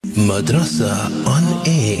Madrasa on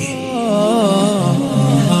air.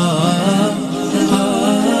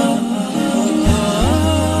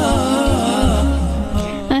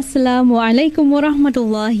 Assalamu alaikum wa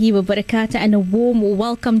rahmatullahi wa barakatuh, and a warm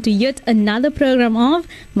welcome to yet another program of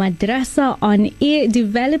Madrasa on Air,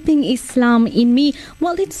 developing Islam in me.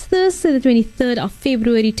 Well, it's Thursday, the 23rd of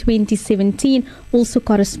February 2017, also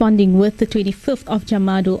corresponding with the 25th of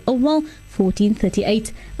Jamadul Awwal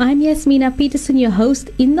 1438. I'm Yasmina Peterson, your host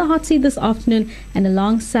in the hot seat this afternoon, and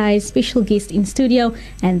alongside special guest in studio,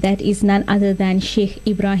 and that is none other than Sheikh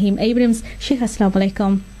Ibrahim Abrams. Sheikh, assalamu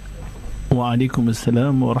alaikum. Wa alaikum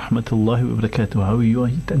assalam wa rahmatullahi wa barakatuh. How are you,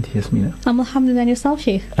 Auntie Yasmina? Alhamdulillah, yourself,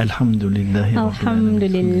 Sheikh? Alhamdulillah.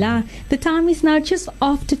 Alhamdulillah. The time is now just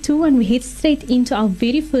after 2, and we head straight into our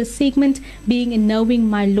very first segment, being in Knowing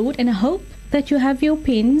My Lord, and I hope that you have your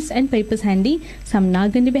pens and papers handy. So I'm now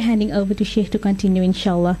going to be handing over to Sheikh to continue,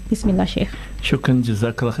 inshallah. Bismillah, Sheikh. Shukran,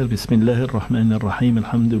 jazakallah khair. Bismillahir rahmanir rahim.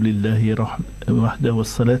 Alhamdulillahi wahda wa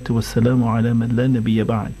salatu wa salamu ala man la nabiyya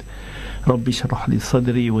ba'd. رب اشرح لي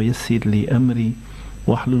صدري ويسر لي أمري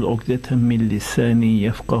واحلل عقدة من لساني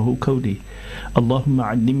يفقه قولي اللهم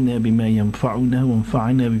علمنا بما ينفعنا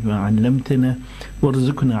وانفعنا بما علمتنا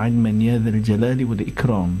وارزقنا علما يا ذا الجلال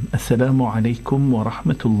والإكرام. السلام عليكم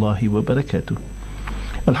ورحمة الله وبركاته.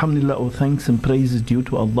 Alhamdulillah, all thanks and praise is due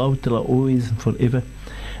to Allah always and forever,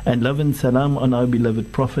 and love and salam on our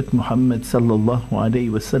beloved Prophet Muhammad sallallahu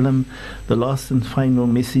alaihi wasallam, the last and final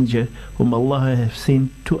messenger whom Allah has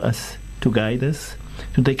sent to us to guide us,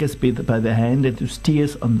 to take us by the hand and to steer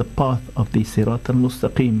us on the path of the Sirat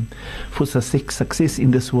al-Mustaqim for success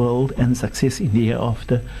in this world and success in the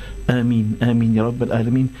hereafter. Ameen, Ameen, Ya Rabbil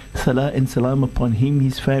Alameen. Salah and salam upon him,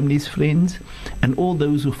 his family, his friends, and all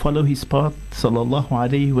those who follow his path, sallallahu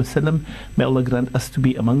alayhi wasallam. May Allah grant us to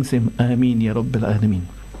be amongst them. Ameen, Ya Rabbil Alameen.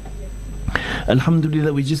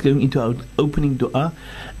 Alhamdulillah, we're just going into our opening dua,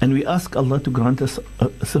 and we ask Allah to grant us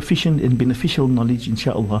sufficient and beneficial knowledge,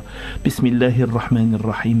 inshaAllah. Bismillahir Rahmanir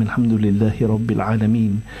Rahim. Alhamdulillahi Rabbil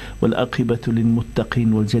Alameen. Wal aqibatu lil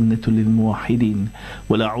muttaqin wal jannatu lil muwahhidin.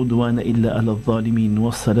 Wala udwana illa ala al-zalimin.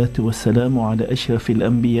 Wassalatu wassalamu ala ashrafil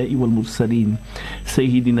anbiya'i wal mursalin.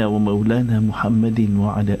 Sayyidina wa maulana Muhammadin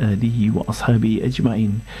wa ala alihi wa ashabihi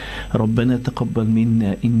ajma'in. Rabbana taqabbal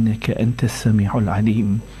minna innaka antas sami'ul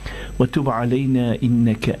alim. وتب علينا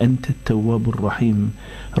إنك أنت التواب الرحيم.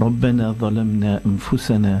 ربنا ظلمنا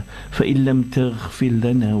أنفسنا فإن لم تغفر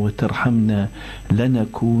لنا وترحمنا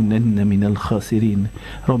لنكونن من الخاسرين.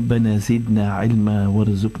 ربنا زدنا علما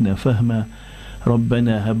وارزقنا فهما.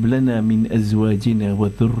 ربنا هب لنا من أزواجنا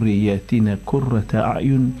وذرياتنا قرة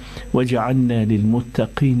أعين واجعلنا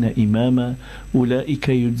للمتقين إماما. أولئك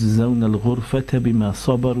يجزون الغرفة بما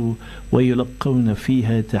صبروا ويلقون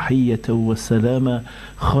فيها تحية وسلاما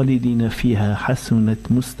خالدين فيها حسنت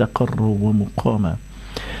مستقر ومقاما.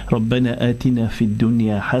 ربنا آتنا في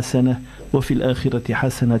الدنيا حسنة وفي الآخرة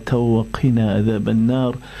حسنة وقنا عذاب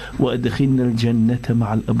النار وأدخلنا الجنة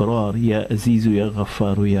مع الأبرار يا عزيز يا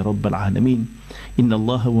غفار يا رب العالمين. إن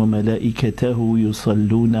الله وملائكته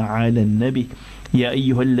يصلون على النبي يا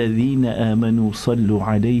أيها الذين آمنوا صلوا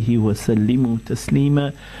عليه وسلموا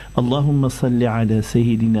تسليما. اللهم صل على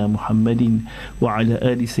سيدنا محمد وعلى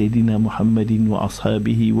آل سيدنا محمد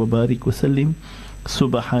وأصحابه وبارك وسلم.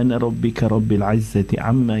 سبحان ربك رب العزة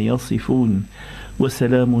عما يصفون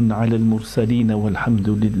وسلام على المرسلين والحمد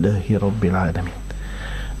لله رب العالمين.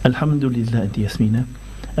 Alhamdulillah, Auntie Yasmina.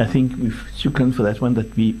 I think we've shukran for that one,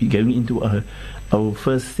 that we're going into our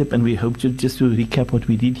first step, and we hope to just to recap what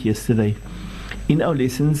we did yesterday. In our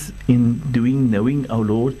lessons in knowing our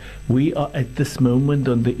Lord, we are at this moment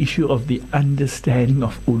on the issue of the understanding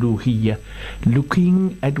of uluhiyya,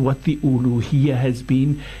 looking at what the uluhiyya has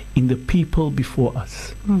been in the people before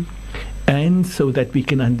us. And so that we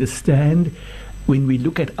can understand, when we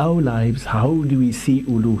look at our lives, how do we see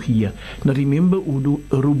uluhiyya? Now remember,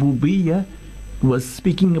 rububiyyah was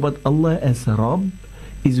speaking about Allah as Rabb,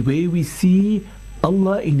 is where we see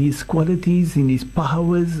Allah in His qualities, in His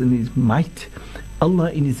powers, in His might,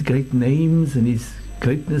 Allah in His great names and His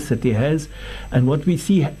greatness that He has, and what we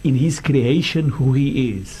see in His creation, who He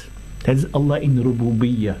is. That is Allah in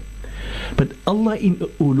Rububiyyah. But Allah in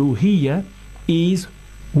Uluhiyyah is,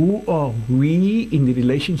 who are we in the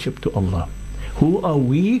relationship to Allah? Who are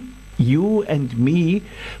we? You and me.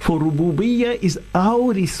 For Rububiyyah is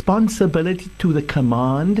our responsibility to the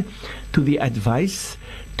command, to the advice,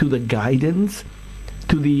 to the guidance,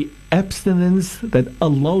 to the abstinence that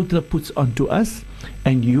Allah puts onto us,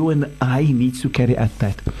 and you and I need to carry out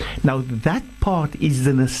that. Now that part is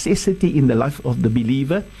the necessity in the life of the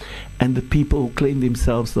believer and the people who claim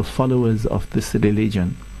themselves the followers of this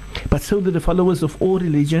religion. But so that the followers of all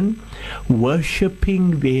religion,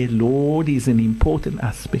 worshipping their Lord is an important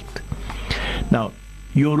aspect. Now,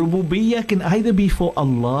 your rububiyyah can either be for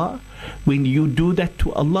Allah, when you do that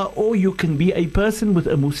to Allah, or you can be a person with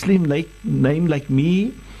a Muslim name like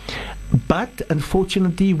me, but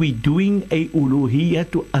unfortunately we're doing a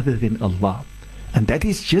uluhiyyah to other than Allah. And that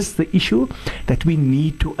is just the issue that we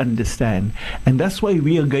need to understand. And that's why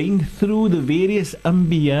we are going through the various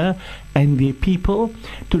Anbiya and their people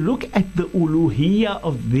to look at the uluhiyyah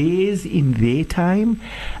of theirs in their time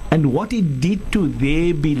and what it did to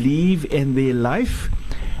their belief and their life,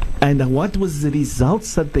 and what was the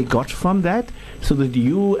results that they got from that, so that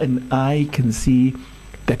you and I can see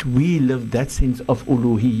that we live that sense of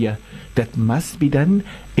uluhiyyah that must be done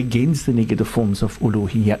against the negative forms of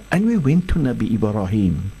uluhiyyah. And we went to Nabi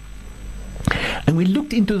Ibrahim. And we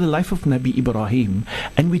looked into the life of Nabi Ibrahim.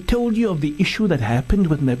 And we told you of the issue that happened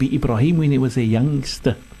with Nabi Ibrahim when he was a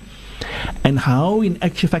youngster. And how in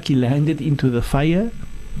actual fact he landed into the fire.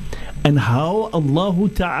 And how Allah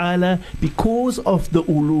Ta'ala, because of the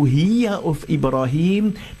uluhiyyah of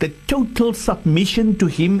Ibrahim, the total submission to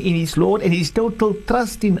him in his Lord and his total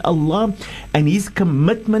trust in Allah and his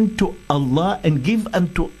commitment to Allah, and give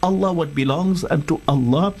unto Allah what belongs unto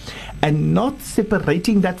Allah, and not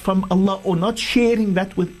separating that from Allah or not sharing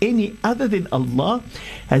that with any other than Allah,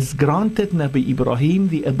 has granted Nabi Ibrahim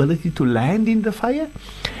the ability to land in the fire.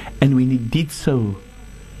 And when he did so,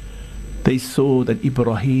 they saw that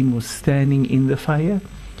Ibrahim was standing in the fire.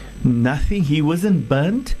 Nothing, he wasn't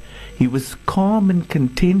burnt. He was calm and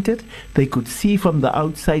contented. They could see from the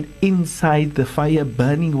outside, inside the fire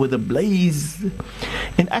burning with a blaze.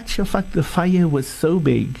 In actual fact, the fire was so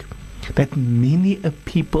big that many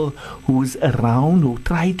people who was around, who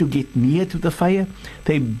tried to get near to the fire,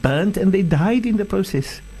 they burnt and they died in the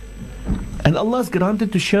process. And Allah's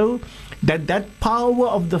granted to show that power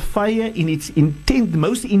of the fire in its intent, the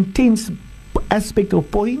most intense aspect or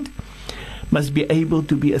point, must be able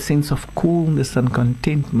to be a sense of coolness and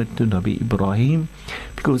contentment to Nabi Ibrahim,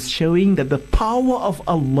 because showing that the power of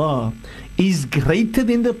Allah is greater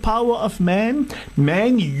than the power of man.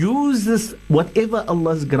 Man uses whatever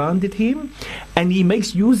Allah has granted him, and he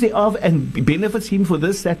makes use thereof and benefits him for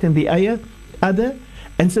this, that and the other.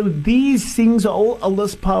 And so these things are all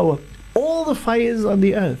Allah's power. All the fires on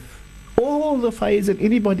the earth, all the fires that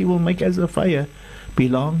anybody will make as a fire,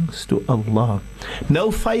 belongs to Allah.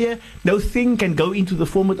 No fire, no thing can go into the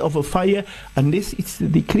format of a fire unless it's the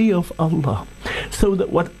decree of Allah. So that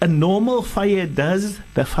what a normal fire does,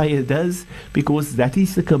 the fire does, because that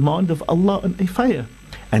is the command of Allah on a fire.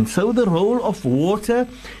 And so the role of water,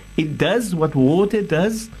 it does what water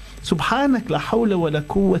does. Subhanak la hawla wa la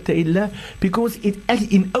quwwata illa, because it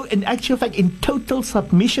in actual fact, in total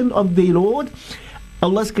submission of the Lord,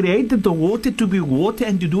 Allah's created the water to be water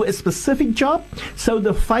and to do a specific job. So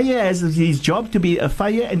the fire has his job to be a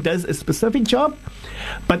fire and does a specific job.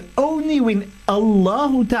 But only when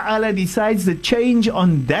Allah Ta'ala decides to change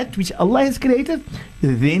on that which Allah has created,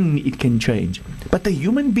 then it can change. But the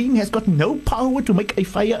human being has got no power to make a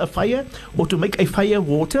fire, or to make a fire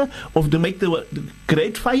water, or to make the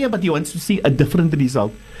great fire, but he wants to see a different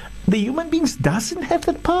result. The human being doesn't have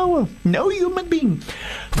that power. No human being.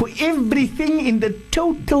 For everything in the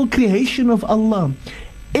total creation of Allah,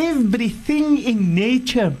 everything in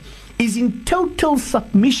nature is in total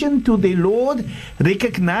submission to the Lord,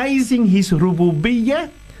 recognizing His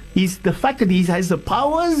rububiyyah, is the fact that He has the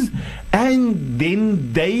powers, and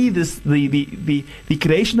then the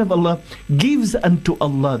creation of Allah gives unto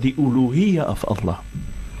Allah the uluhiyyah of Allah.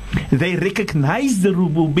 They recognize the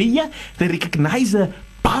rububiyyah, they recognize the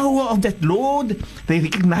power of that Lord, they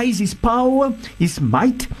recognize His power, His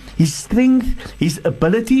might, His strength, His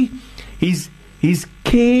ability, His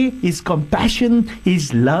care, His compassion,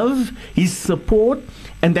 His love, His support,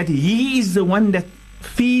 and that He is the one that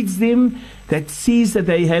feeds them, that sees that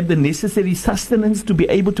they have the necessary sustenance to be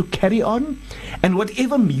able to carry on. And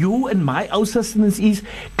whatever you and our sustenance is,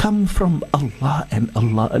 come from Allah and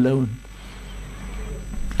Allah alone.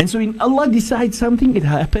 And so when Allah decides something, it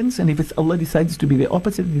happens, and if it's Allah decides to be the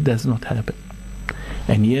opposite, it does not happen.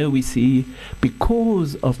 And here we see,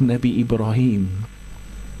 because of Nabi Ibrahim,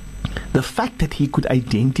 the fact that he could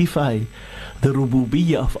identify the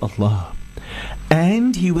rububiyyah of Allah,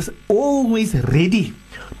 and he was always ready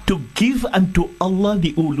to give unto Allah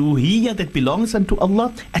the uluhiyyah that belongs unto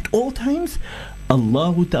Allah at all times,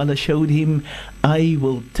 Allah Ta'ala showed him, I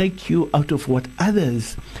will take you out of what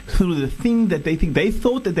others, through the thing that they think, they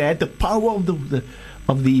thought that they had the power of the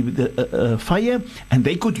fire, and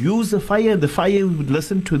they could use the fire would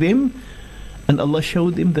listen to them, and Allah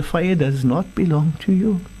showed them the fire does not belong to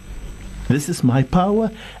you. This is my power,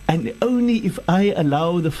 and only if I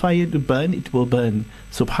allow the fire to burn, it will burn.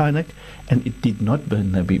 Subhanak. And it did not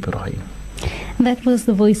burn Nabi Ibrahim. That was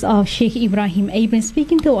the voice of Sheikh Ibrahim Abram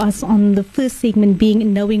speaking to us on the first segment,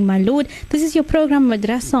 being Knowing My Lord. This is your program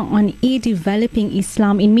Madrasa on Air, Developing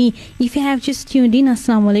Islam in Me. If you have just tuned in,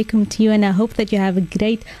 Assalamu alaikum to you, and I hope that you have a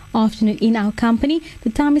great afternoon in our company. The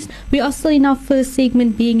time is, we are still in our first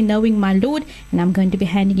segment, being Knowing My Lord, and I'm going to be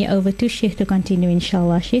handing you over to Sheikh to continue,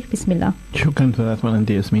 inshallah. Sheikh, Bismillah. Shukran for that one, and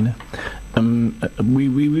Yasmina.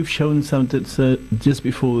 We've shown some just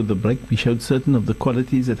before the break. We showed certain of the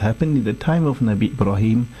qualities that happened in the time of Nabi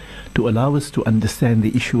Ibrahim to allow us to understand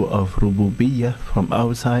the issue of rububiyyah from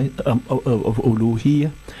our side, of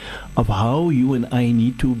uluhiyyah, of how you and I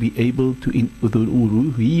need to be able to, the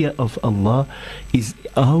uluhiyyah of Allah is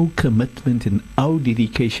our commitment and our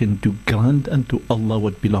dedication to grant unto Allah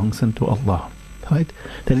what belongs unto Allah. Right?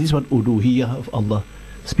 That is what uluhiyyah of Allah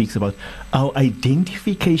speaks about. Our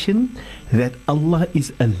identification that Allah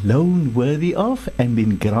is alone worthy of, and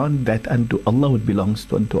then grant that unto Allah what belongs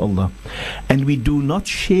to unto Allah. And we do not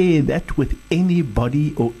share that with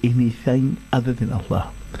anybody or anything other than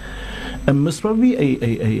Allah. Most probably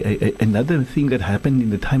another thing that happened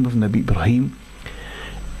in the time of Nabi Ibrahim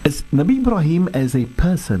is Nabi Ibrahim as a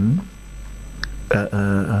person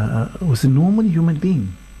was a normal human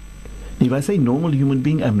being. If I say normal human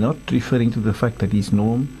being, I'm not referring to the fact that he's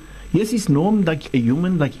norm. Yes, he's norm like a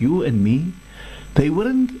human like you and me. They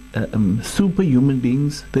weren't superhuman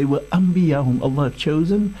beings. They were Anbiya whom Allah had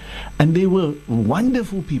chosen, and they were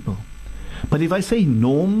wonderful people. But if I say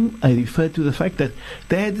norm, I refer to the fact that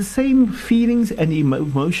they had the same feelings and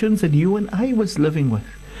emotions that you and I was living with.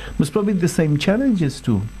 Most probably the same challenges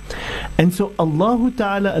too. And so Allah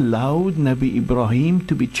Ta'ala allowed Nabi Ibrahim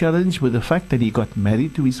to be challenged with the fact that he got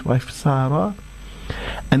married to his wife Sarah,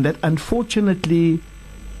 and that unfortunately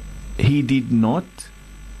he did not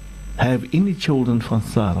have any children from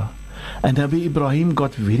Sarah. And Nabi Ibrahim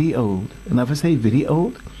got very old. And if I say very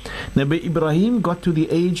old, Nabi Ibrahim got to the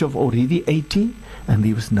age of already 80, and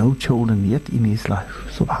there was no children yet in his life.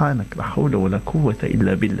 Subhanak, la hawla wa la quwwata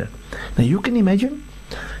illa billah. Now you can imagine,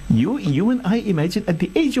 you and I imagine at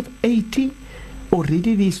the age of 80,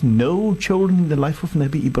 already there's no children in the life of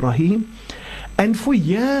Nabi Ibrahim. And for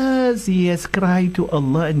years he has cried to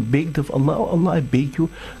Allah and begged of Allah, oh Allah, I beg you,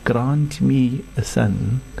 grant me a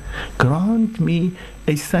son. Grant me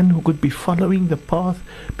a son who could be following the path,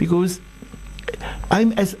 because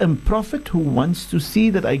I'm as a prophet who wants to see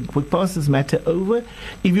that I would pass this matter over.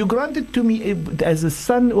 If you grant it to me as a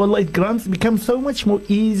son, Allah, it becomes so much more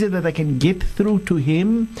easier that I can get through to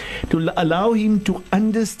him, to allow him to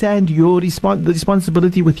understand your the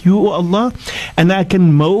responsibility with you, O Allah, and I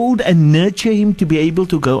can mold and nurture him to be able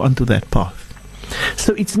to go onto that path.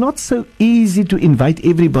 So it's not so easy to invite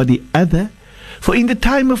everybody other, for in the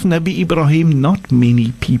time of Nabi Ibrahim, not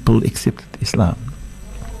many people accepted Islam.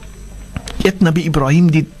 Yet Nabi Ibrahim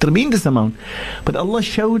did tremendous amount. But Allah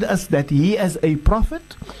showed us that he as a prophet,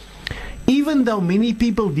 even though many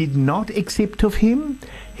people did not accept of him,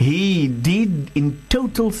 he did in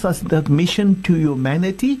total submission to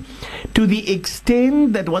humanity, to the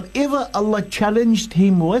extent that whatever Allah challenged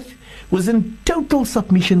him with was in total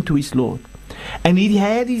submission to his Lord. And he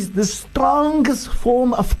had the strongest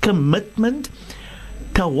form of commitment,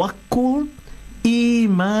 tawakkul,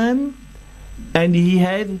 iman, and he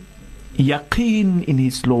had yaqeen in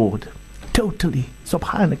his Lord. Totally.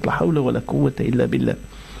 Subhanak, la hawla wa la quwwata illa billah.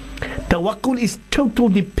 Tawakkul is total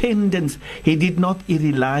dependence. He did not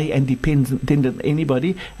rely and depend on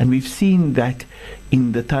anybody, and we've seen that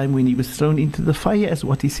in the time when he was thrown into the fire, as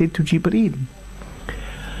what he said to Jibreel.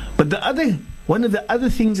 But one of the other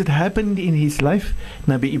things that happened in his life,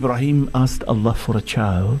 Nabi Ibrahim asked Allah for a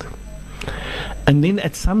child. And then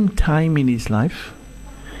at some time in his life,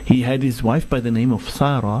 he had his wife by the name of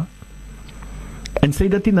Sarah. And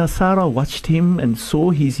Sayyidatina Sarah watched him and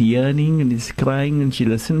saw his yearning and his crying, and she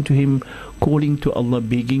listened to him calling to Allah,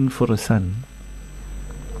 begging for a son.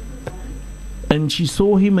 And she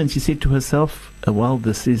saw him and she said to herself, well,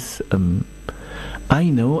 this is, I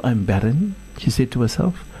know I'm barren, she said to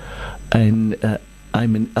herself, and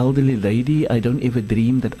I'm an elderly lady. I don't ever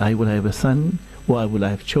dream that I will have a son or I will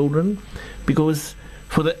have children, because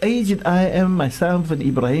for the age that I am, myself and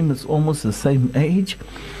Ibrahim is almost the same age.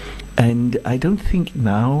 And I don't think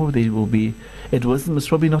now there will be, it was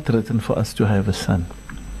probably not written for us to have a son.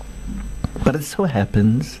 But it so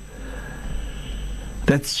happens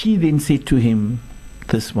that she then said to him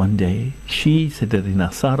this one day, she said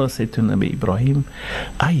that Sarah said to Nabi Ibrahim,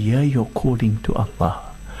 I hear you're calling to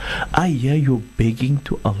Allah. I hear you're begging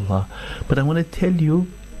to Allah. But I want to tell you,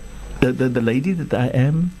 the lady that I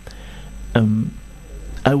am,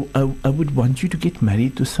 I would want you to get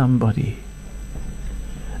married to somebody.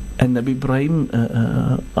 And Nabi Ibrahim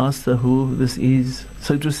asked her who this is,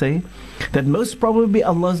 so to say, that most probably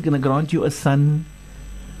Allah is going to grant you a son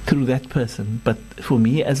through that person. But for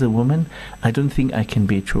me as a woman, I don't think I can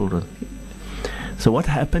bear children. So what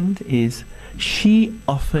happened is she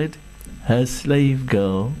offered her slave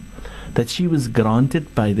girl that she was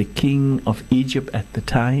granted by the king of Egypt at the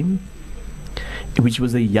time, which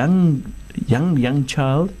was a young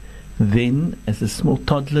child, then as a small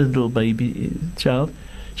toddler little baby child.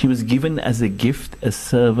 She was given as a gift a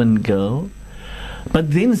servant girl.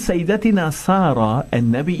 But then Sayyidatina Sarah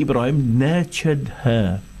and Nabi Ibrahim nurtured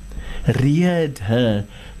her, reared her,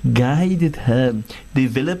 guided her,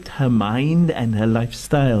 developed her mind and her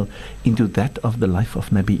lifestyle into that of the life of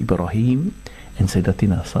Nabi Ibrahim and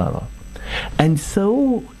Sayyidatina Sarah. And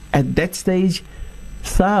so at that stage,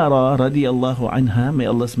 Sarah radiallahu anha, may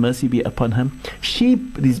Allah's mercy be upon her, she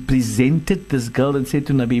presented this girl and said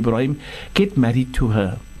to Nabi Ibrahim, get married to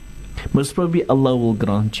her. Most probably Allah will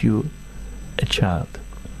grant you a child.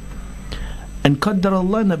 And Qaddar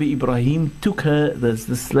Allah, Nabi Ibrahim took her, the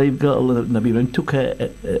slave girl, Nabi Ibrahim took her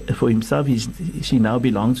for himself. She now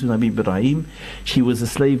belongs to Nabi Ibrahim. She was a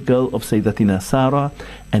slave girl of Sayyidatina Sarah,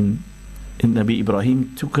 and Nabi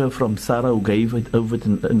Ibrahim took her from Sarah, who gave it over to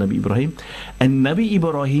Nabi Ibrahim. And Nabi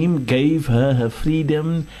Ibrahim gave her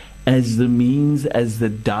freedom as the means, as the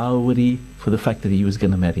dowry for the fact that he was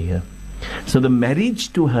going to marry her. So the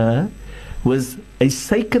marriage to her was a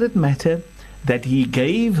sacred matter, that he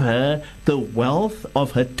gave her the wealth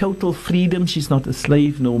of her total freedom. She's not a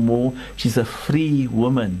slave no more. She's a free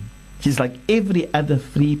woman. She's like every other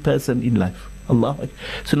free person in life. Allah.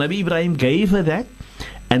 So Nabi Ibrahim gave her that,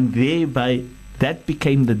 and thereby that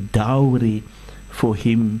became the dowry for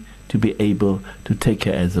him to be able to take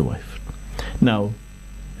her as a wife. Now,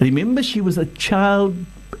 remember, she was a child,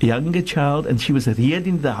 younger child, and she was reared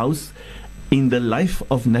in the house in the life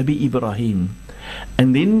of Nabi Ibrahim.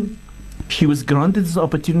 And then she was granted this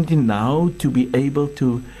opportunity now to be able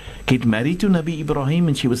to get married to Nabi Ibrahim,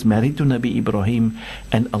 and she was married to Nabi Ibrahim,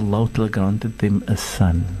 and Allah granted them a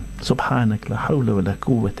son. Subhanak, la hawla wa la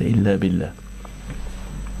quwwata illa billah.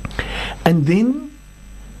 And then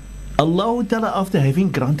Allah Ta'ala, after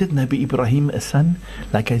having granted Nabi Ibrahim a son,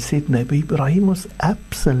 like I said, Nabi Ibrahim was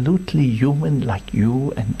absolutely human like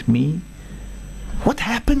you and me. What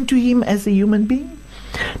happened to him as a human being?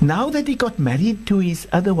 Now that he got married to his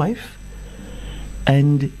other wife,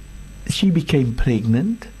 and she became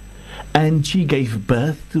pregnant, and she gave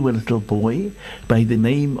birth to a little boy by the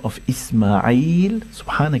name of Ismail.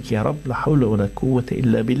 Subhanak ya Rabb, la hawla wa la quwwata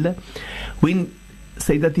illa billah. When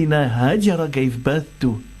Sayyidatina Hajara gave birth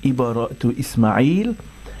to Ismail,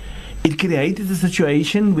 it created a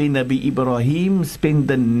situation where Nabi Ibrahim spent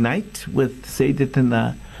the night with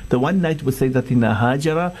Sayyidatina, the one night with Sayyidatina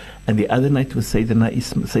Hajara, and the other night with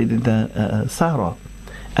Sayyidatina Sarah.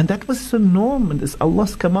 And that was the norm, and it's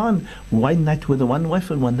Allah's command. One night with the one wife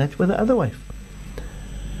and one night with the other wife.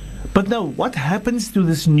 But now, what happens to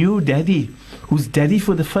this new daddy, who's daddy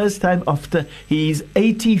for the first time after he is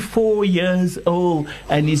 84 years old,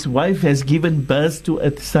 and his wife has given birth to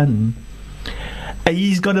a son? And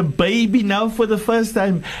he's got a baby now for the first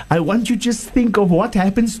time. I want you to just think of what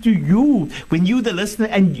happens to you when you, the listener,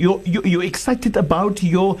 and you're excited about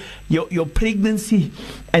your pregnancy,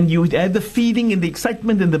 and you have the feeling and the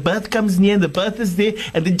excitement, and the birth comes near, and the birth is there,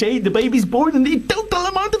 and the baby's born, and the total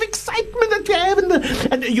amount of excitement that you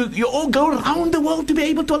have, and you all go around the world to be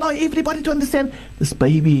able to allow everybody to understand this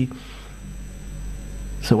baby.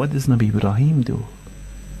 So what does Nabi Ibrahim do?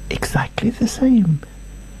 Exactly the same.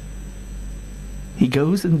 He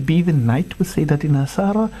goes and be the night with Sayyidatina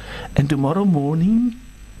Sarah, and tomorrow morning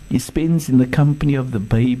he spends in the company of the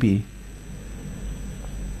baby.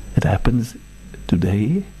 It happens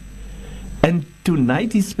today. And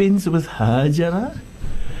tonight he spends with Hajara,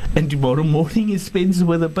 and tomorrow morning he spends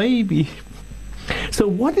with the baby. So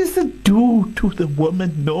what does it do to the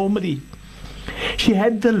woman normally? She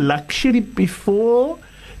had the luxury before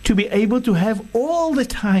to be able to have all the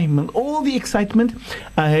time and all the excitement.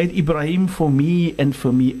 I had Ibrahim for me and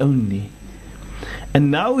for me only. And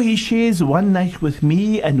now he shares one night with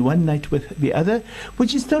me and one night with the other,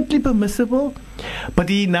 which is totally permissible. But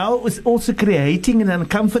he now is also creating an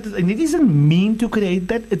uncomfort, and it isn't mean to create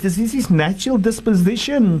that. It is his natural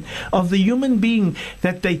disposition of the human being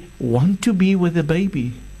that they want to be with the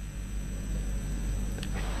baby.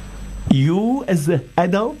 You as the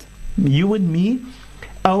adult, you and me,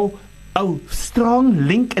 our strong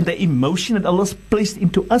link and the emotion that Allah has placed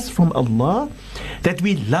into us from Allah, that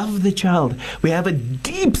we love the child. We have a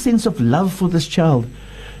deep sense of love for this child.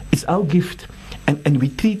 It's our gift. And we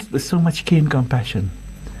treat it with so much care and compassion.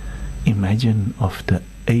 Imagine after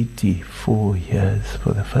 84 years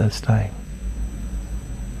for the first time.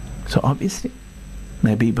 So obviously,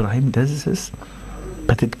 Nabi Ibrahim does this,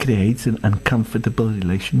 but it creates an uncomfortable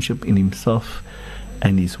relationship in himself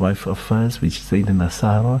and his wife of first, which is Sayyidina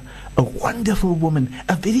Sarah, a wonderful woman,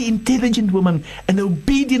 a very intelligent woman, an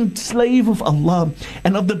obedient slave of Allah,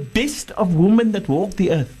 and of the best of women that walk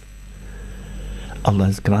the earth. Allah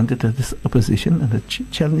has granted her this opposition and the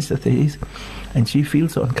challenge that there is, and she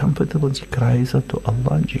feels so uncomfortable, and she cries out to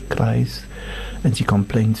Allah, and she cries and she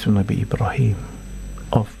complains to Nabi Ibrahim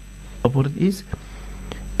of what it is.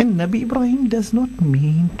 And Nabi Ibrahim does not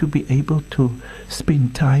mean to be able to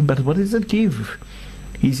spend time, but what does it give?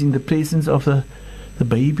 He's in the presence of the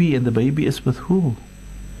baby, and the baby is with who?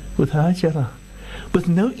 With Hajara. With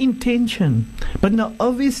no intention. But now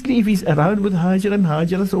obviously if he's around with Hajara, and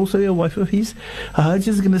Hajara is also a wife of his, Hajara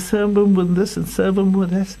is going to serve him with this and serve him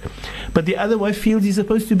with this. But the other wife feels he's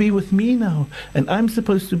supposed to be with me now, and I'm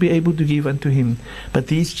supposed to be able to give unto him. But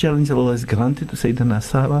these challenges Allah has granted to Sayyidina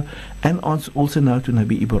Sarah, and also now to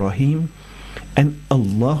Nabi Ibrahim. And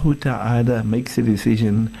Allah Ta'ala makes a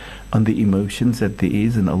decision on the emotions that there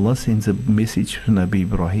is, and Allah sends a message to Nabi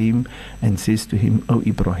Ibrahim and says to him, "O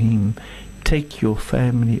Ibrahim, take your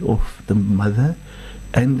family off the mother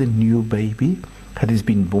and the new baby that has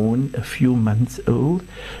been born a few months old,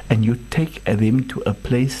 and you take them to a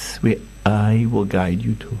place where I will guide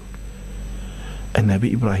you to." And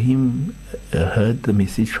Nabi Ibrahim heard the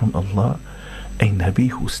message from Allah, a Nabi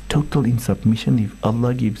who's total in submission. If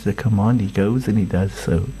Allah gives the command, he goes and he does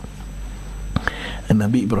so. And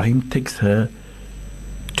Nabi Ibrahim takes her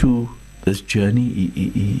to this journey.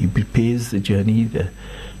 He prepares the journey,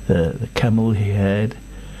 the camel he had,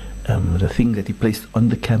 the thing that he placed on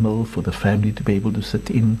the camel for the family to be able to sit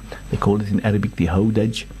in. They call it in Arabic the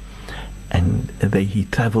Howdaj. And he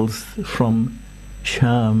travels from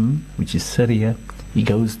Sham, which is Syria. He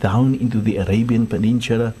goes down into the Arabian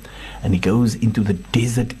Peninsula, and he goes into the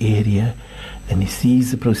desert area, and he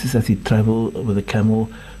sees the process as he travels with the camel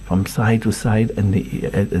from side to side, and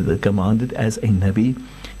they're commanded as a Nabi.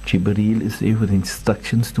 Jibreel is there with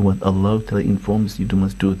instructions to what Allah informs you: you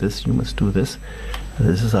must do this, you must do this. And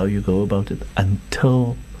this is how you go about it,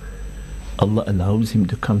 until Allah allows him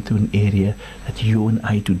to come to an area that you and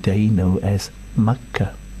I today know as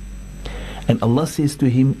Makkah. And Allah says to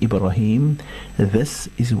him, "Ibrahim, this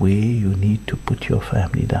is where you need to put your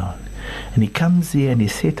family down." And he comes there and he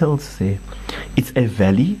settles there. It's a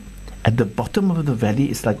valley. At the bottom of the valley,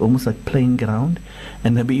 it's like almost like plain ground.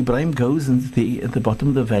 And Nabi Ibrahim goes at the bottom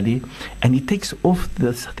of the valley, and he takes off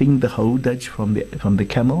this thing, the Howdaj, from the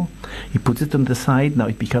camel. He puts it on the side. Now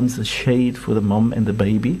it becomes a shade for the mom and the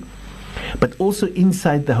baby. But also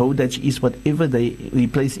inside the Howdaj is whatever they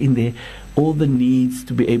place in there, all the needs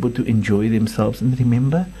to be able to enjoy themselves. And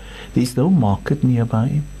remember, there's no market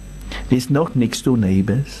nearby. There's no next door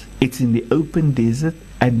neighbors. It's in the open desert,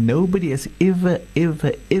 and nobody has ever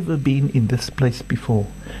been in this place before.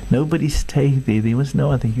 Nobody stayed there. There was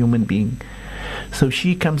no other human being. So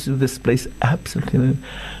she comes to this place absolutely,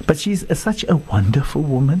 but she's such a wonderful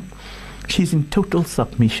woman. She's in total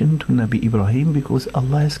submission to Nabi Ibrahim because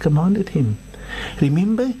Allah has commanded him.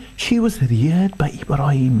 Remember, she was reared by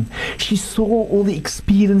Ibrahim. She saw all the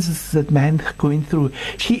experiences that man going through.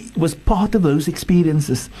 She was part of those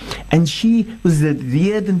experiences, and she was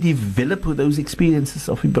reared and developed with those experiences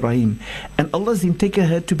of Ibrahim. And Allah then taken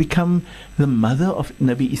her to become the mother of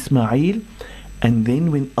Nabi Ismail. And then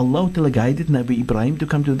when Allah guided Nabi Ibrahim to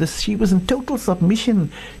come to this, she was in total submission.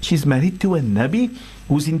 She's married to a Nabi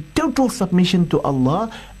who's in total submission to Allah,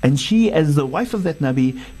 and she, as the wife of that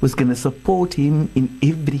Nabi, was going to support him in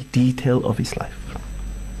every detail of his life.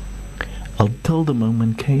 Until the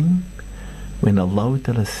moment came when Allah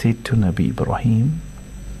said to Nabi Ibrahim,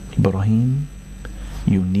 "Ibrahim,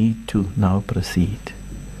 you need to now proceed."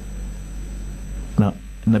 Now,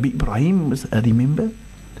 Nabi Ibrahim was, remember,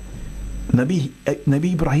 Nabi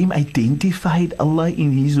Ibrahim identified Allah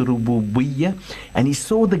in his rububiyyah, and he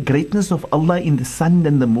saw the greatness of Allah in the sun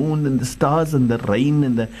and the moon and the stars and the rain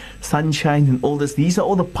and the sunshine and all this. These are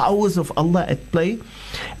all the powers of Allah at play,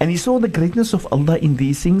 and he saw the greatness of Allah in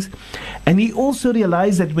these things. And he also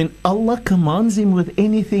realized that when Allah commands him with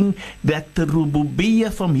anything, that the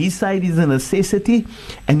rububiyyah from his side is a necessity,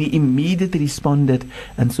 and he immediately responded.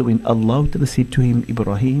 And so when Allah said to him,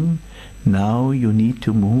 "Ibrahim, now you need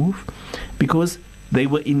to move," because they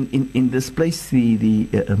were in this place,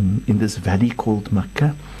 in this valley called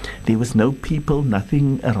Makkah. There was no people,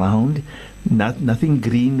 nothing around, nothing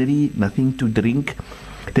greenery, nothing to drink.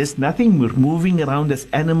 There's nothing moving around, there's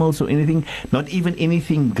animals or anything, not even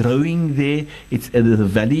anything growing there. It's a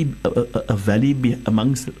valley, a valley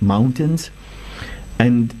amongst mountains.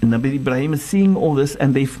 And Nabi Ibrahim is seeing all this,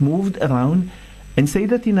 and they've moved around. And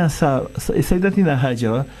Sayyidatina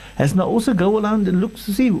Hajara has now also go around and look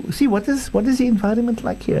to see what is the environment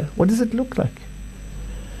like here? What does it look like?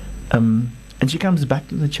 And she comes back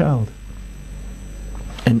to the child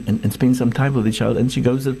and spends some time with the child, and she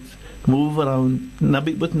goes to move around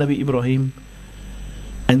with Nabi Ibrahim,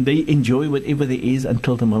 and they enjoy whatever there is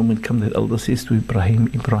until the moment comes that Allah says to Ibrahim,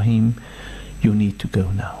 you need to go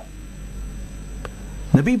now.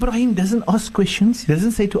 Nabi Ibrahim doesn't ask questions. He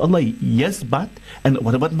doesn't say to Allah, yes, but, and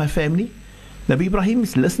what about my family? Nabi Ibrahim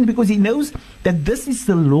is listening because he knows that this is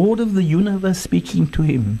the Lord of the universe speaking to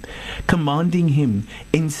him, commanding him,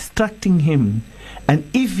 instructing him. And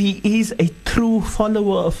if he is a true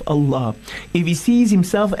follower of Allah, if he sees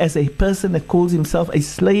himself as a person that calls himself a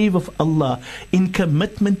slave of Allah, in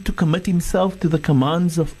commitment to commit himself to the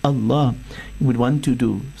commands of Allah, he would want to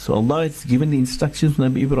do. So Allah has given the instructions to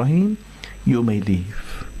Nabi Ibrahim, you may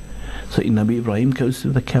leave. So Nabi Ibrahim goes to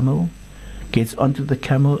the camel, gets onto the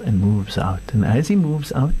camel and moves out. And as he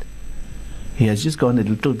moves out, he has just gone a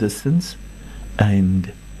little distance,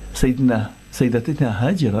 and Sayyidatina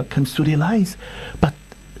Hajara comes to realize, but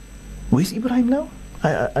where's Ibrahim now?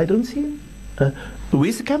 I don't see him.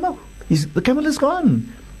 Where's the camel? The camel is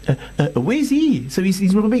gone. Where's he? So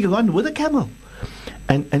he's probably gone with the camel.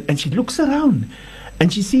 And she looks around,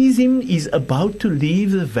 and she sees him. He's about to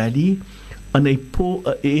leave the valley on a poor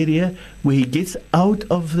area where he gets out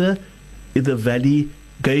of the valley,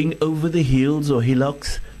 going over the hills or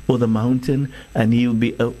hillocks or the mountain, and he'll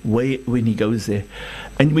be away when he goes there.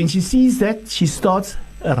 And when she sees that, she starts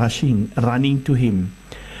running to him.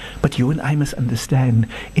 But you and I must understand,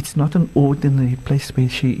 it's not an ordinary place where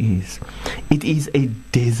she is. It is a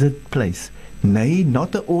desert place. Nay,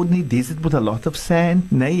 not an ordinary desert with a lot of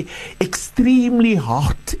sand. Nay, extremely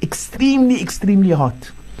hot. Extremely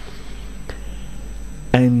hot.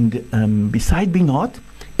 And beside being hot,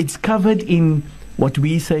 it's covered in what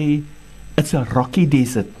we say, it's a rocky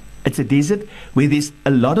desert. It's a desert where there's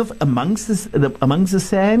a lot of, amongst the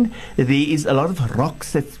sand, there is a lot of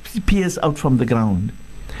rocks that pierce out from the ground.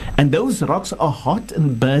 And those rocks are hot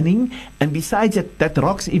and burning. And besides that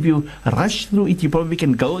rocks, if you rush through it, you probably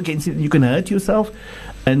can go against it and you can hurt yourself.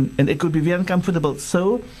 And it could be very uncomfortable.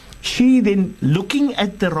 So she then, looking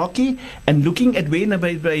at the rocky and looking at where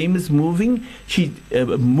Nabi Ibrahim is moving, she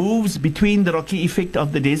moves between the rocky effect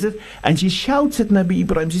of the desert, and she shouts at Nabi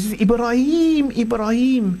Ibrahim. She says, Ibrahim,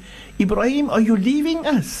 are you leaving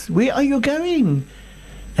us? Where are you going?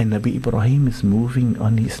 And Nabi Ibrahim is moving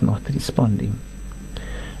on, he's not responding.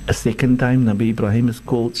 A second time Nabi Ibrahim is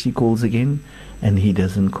called, she calls again, and he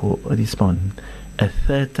doesn't respond. A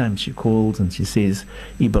third time she calls and she says,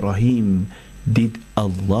 Ibrahim, did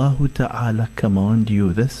Allah Ta'ala command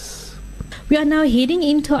you this? We are now heading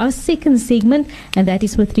into our second segment, and that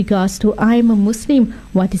is with regards to I am a Muslim.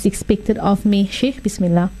 What is expected of me? Sheikh,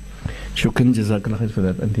 Bismillah. Shukran, Jazakallah khair for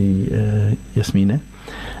that, Auntie Yasmina.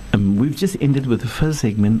 We've just ended with the first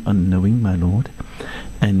segment on knowing my Lord,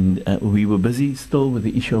 and we were busy still with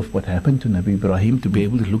the issue of what happened to Nabi Ibrahim, to be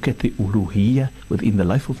able to look at the uluhiyyah within the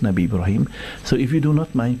life of Nabi Ibrahim. So if you do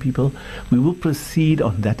not mind, people, we will proceed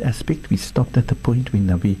on that aspect. We stopped at the point when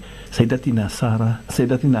Sayyidatina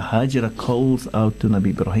Hajara calls out to Nabi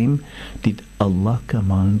Ibrahim, did Allah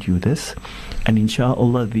command you this? And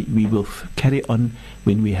inshallah we will carry on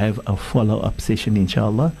when we have a follow-up session,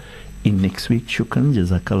 inshallah, in next week. Shukran,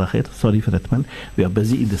 Jazakallah khair. Sorry for that, man. We are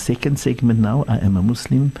busy in the second segment now. I am a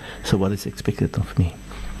Muslim, so what is expected of me?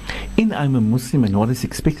 In I'm a Muslim and what is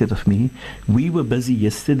expected of me, we were busy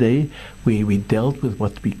yesterday where we dealt with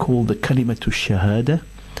what we call the kalimatu shahada.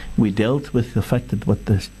 We dealt with the fact that what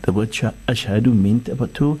the word ashhadu meant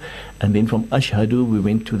about to, and then from ashhadu we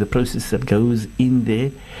went to the process that goes in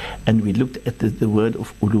there, and we looked at the word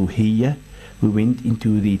of uluhiyyah. We went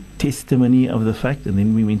into the testimony of the fact, and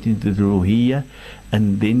then we went into the ruhiyyah,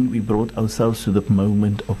 and then we brought ourselves to the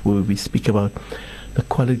moment of where we speak about the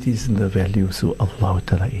qualities and the values who Allah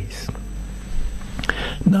Ta'ala is.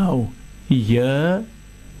 Now, here,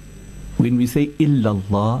 when we say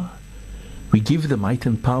illallah, we give the might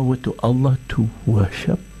and power to Allah to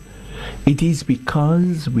worship. It is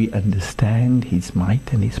because we understand His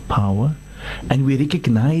might and His power, And we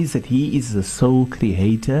recognize that He is the sole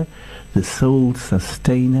creator, the sole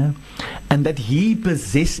sustainer, and that He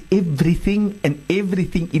possesses everything, and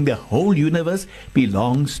everything in the whole universe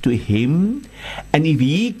belongs to Him. And if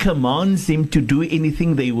He commands them to do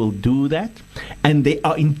anything, they will do that. And they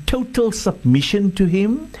are in total submission to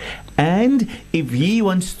Him. And if He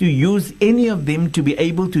wants to use any of them to be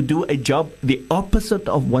able to do a job the opposite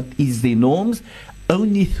of what is their norms,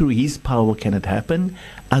 only through His power can it happen.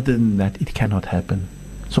 Other than that, it cannot happen.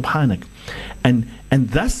 Subhanak. And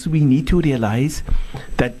thus we need to realize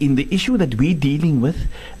that in the issue that we're dealing with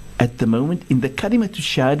at the moment, in the kalimatu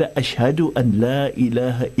shahada, ashhadu an la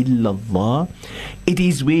ilaha illallah, it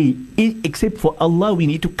is where, except for Allah, we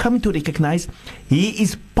need to come to recognize He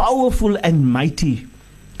is powerful and mighty.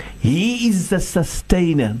 He is the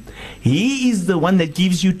sustainer. He is the one that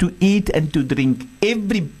gives you to eat and to drink.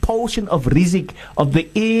 Every portion of rizq, of the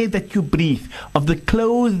air that you breathe, of the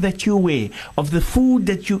clothes that you wear, of the food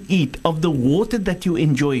that you eat, of the water that you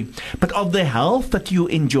enjoy, but of the health that you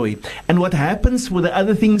enjoy. And what happens with the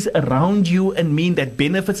other things around you and me that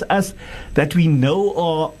benefits us, that we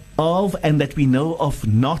know of and that we know of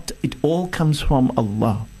not, it all comes from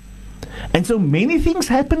Allah. And so many things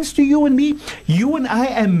happens to you and me. You and I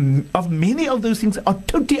am of many of those things are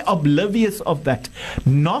totally oblivious of that,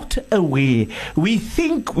 not aware. We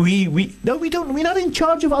think we don't. We're not in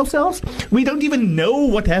charge of ourselves. We don't even know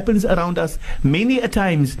what happens around us. Many a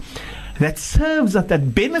times, that serves us,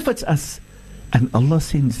 that benefits us, and Allah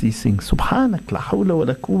sends these things. Subhanak, la hawla wa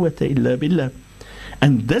la quwwata illa billah.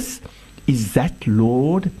 And this is that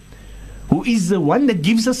Lord who is the one that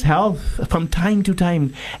gives us health from time to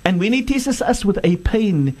time. And when He tests us with a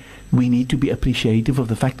pain, we need to be appreciative of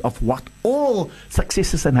the fact of what all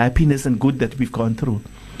successes and happiness and good that we've gone through.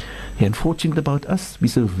 The unfortunate about us, we're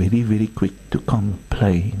so very, very quick to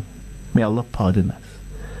complain. May Allah pardon us.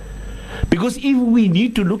 Because if we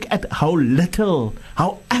need to look at how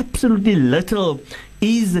absolutely little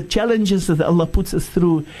is the challenges that Allah puts us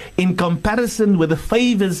through in comparison with the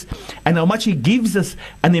favors and how much He gives us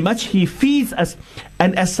and how much He feeds us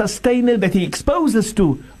and as sustainer that He exposes us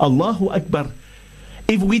to, Allahu Akbar.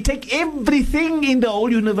 If we take everything in the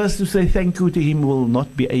whole universe to say thank you to Him, we'll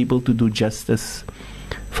not be able to do justice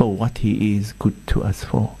for what He is good to us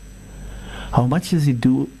for. How much does He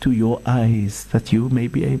do to your eyes that you may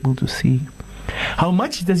be able to see? How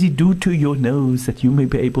much does He do to your nose that you may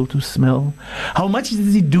be able to smell? How much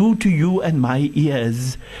does He do to you and my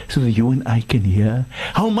ears so that you and I can hear?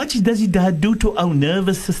 How much does He do to our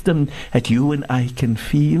nervous system that you and I can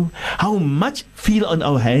feel? How much feel on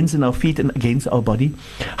our hands and our feet and against our body?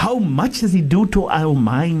 How much does He do to our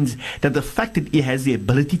minds that the fact that He has the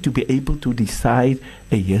ability to be able to decide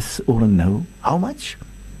a yes or a no? How much?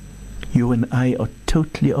 You and I are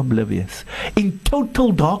totally oblivious, in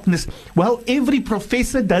total darkness. Well, every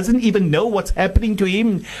professor doesn't even know what's happening to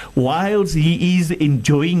him whilst he is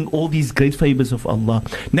enjoying all these great favors of Allah.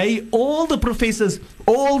 Nay, all the professors,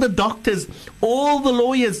 all the doctors, all the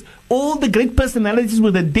lawyers, all the great personalities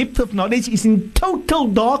with a depth of knowledge is in total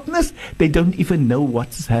darkness. They don't even know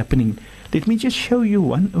what's happening. Let me just show you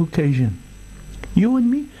one occasion. You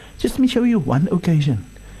and me, just let me show you one occasion.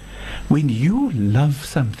 When you love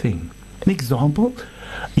something, an example,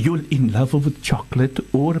 you're in love with chocolate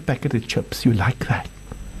or a packet of chips, you like that.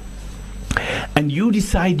 And you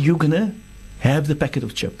decide you're going to have the packet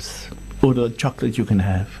of chips or the chocolate you can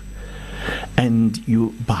have. And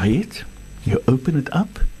you buy it, you open it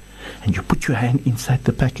up, and you put your hand inside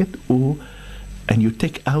the packet and you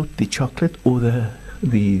take out the chocolate or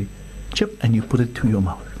the chip and you put it to your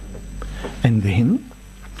mouth. And then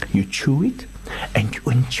you chew it and you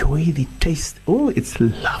enjoy the taste. Oh, it's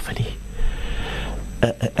lovely.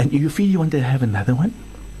 And you feel you want to have another one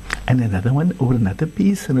and another one or another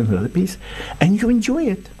piece and another piece, and you enjoy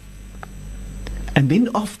it. And then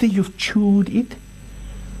after you've chewed it,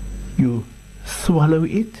 you swallow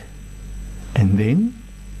it, and then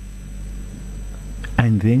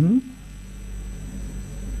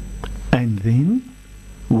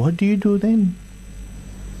what do you do then?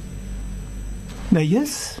 Now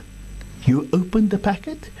yes, you opened the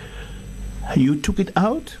packet, you took it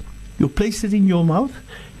out, you placed it in your mouth,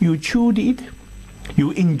 you chewed it,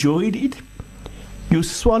 you enjoyed it, you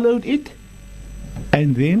swallowed it,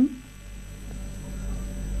 and then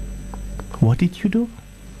what did you do?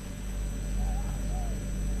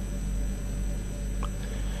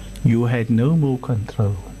 You had no more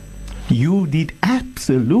control. You did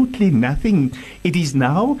absolutely nothing. It is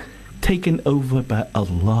now taken over by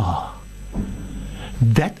Allah.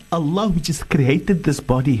 That Allah which has created this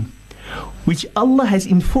body, which Allah has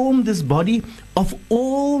informed this body of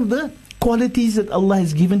all the qualities that Allah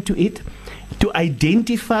has given to it, to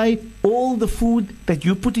identify all the food that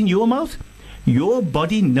you put in your mouth. Your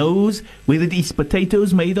body knows whether it is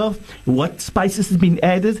potatoes made of, what spices has been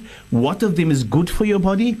added, what of them is good for your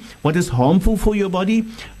body, what is harmful for your body.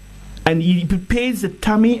 And he prepares the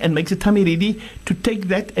tummy and makes the tummy ready to take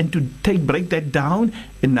that and to break that down.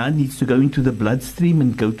 And now it needs to go into the bloodstream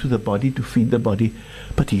and go to the body to feed the body.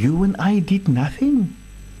 But you and I did nothing.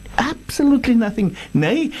 Absolutely nothing.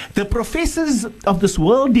 Nay, the professors of this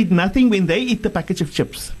world did nothing when they eat the package of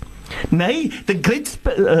chips. Nay, the great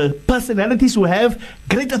personalities who have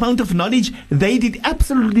great amount of knowledge, they did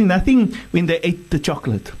absolutely nothing when they ate the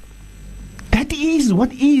chocolate. That is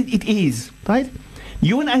what it is, right?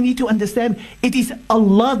 You and I need to understand it is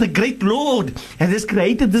Allah, the great Lord, that has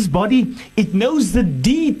created this body. It knows the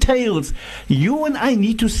details. You and I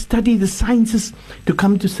need to study the sciences to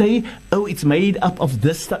come to say, oh, it's made up of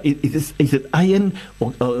this stuff. Is it iron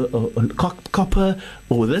or copper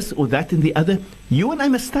or this or that and the other? You and I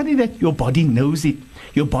must study that. Your body knows it.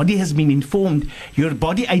 Your body has been informed. Your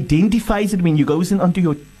body identifies it when it goes in onto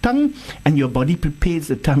your tongue, and your body prepares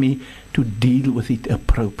the tummy to deal with it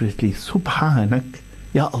appropriately. Subhanak.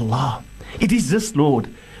 Ya Allah, it is this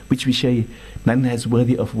Lord which we say none is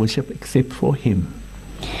worthy of worship except for Him.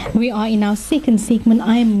 We are in our second segment,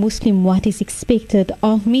 I am Muslim, what is expected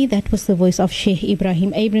of me? That was the voice of Sheikh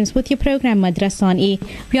Ebrahim Abrahams with your program Madrasa on Air.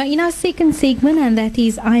 We are in our second segment, and that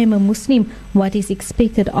is I am a Muslim, what is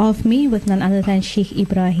expected of me? With none other than Sheikh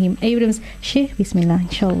Ebrahim Abrahams. Sheikh, Bismillah,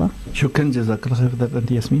 inshallah. Shukran, Jazakallah for that,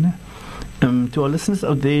 Auntie Yasmina. To our listeners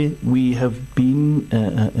out there, we have been,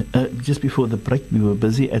 just before the break, we were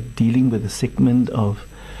busy at dealing with the segment of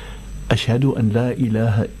Ashhadu an la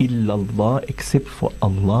ilaha illallah, except for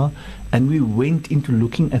Allah. And we went into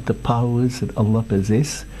looking at the powers that Allah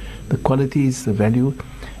possesses, the qualities, the value.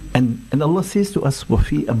 And Allah says to us,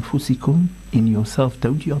 وَفِي أَنفُسِكُمْ, in yourself,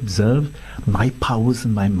 don't you observe my powers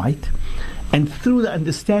and my might? And through the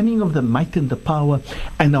understanding of the might and the power,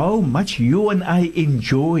 and how much you and I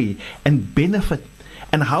enjoy and benefit,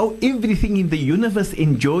 and how everything in the universe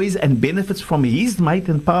enjoys and benefits from His might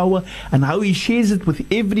and power, and how He shares it with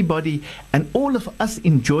everybody, and all of us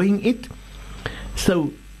enjoying it.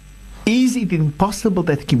 So, is it impossible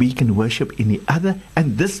that we can worship any other?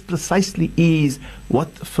 And this precisely is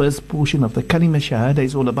what the first portion of the Kalima Shahada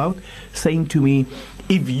is all about, saying to me,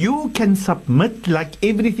 if you can submit like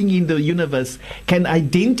everything in the universe, can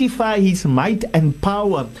identify His might and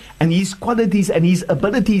power and His qualities and His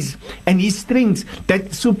abilities and His strengths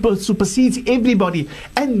that supersedes everybody,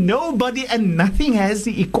 and nobody and nothing has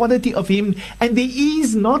the equality of Him, and there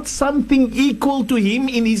is not something equal to Him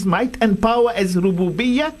in His might and power as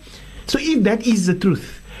Rububiyyah. So if that is the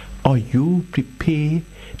truth, are you prepared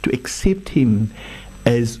to accept Him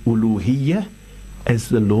as Uluhiyyah, as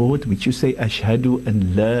the Lord, which you say, Ashhadu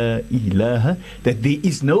an la ilaha, that there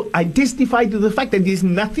is no, I testify to the fact that there is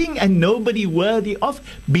nothing and nobody worthy of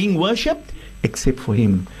being worshipped except for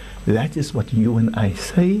Him. That is what you and I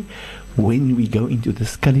say when we go into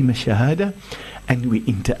this Kalima Shahada and we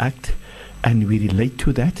interact and we relate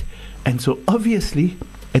to that. And so obviously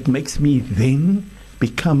it makes me then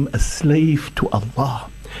become a slave to Allah.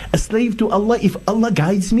 A slave to Allah. If Allah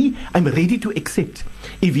guides me, I'm ready to accept.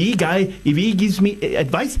 If He gives me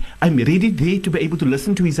advice, I'm ready there to be able to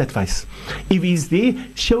listen to His advice. If He's there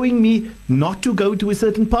showing me not to go to a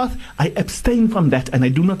certain path, I abstain from that and I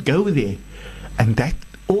do not go there. And that,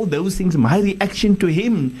 all those things, my reaction to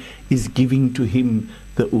Him is giving to Him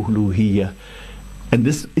the uluhiyyah. And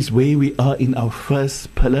this is where we are in our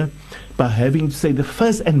first pillar, by having to say the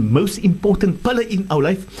first and most important pillar in our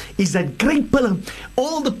life is that great pillar.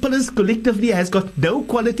 All the pillars collectively has got no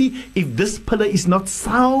quality if this pillar is not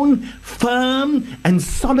sound, firm and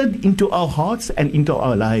solid into our hearts and into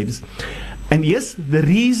our lives. And yes, the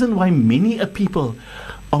reason why many people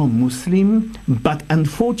are Muslim, but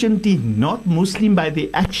unfortunately not Muslim by their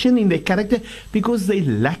action in their character, because they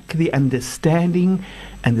lack the understanding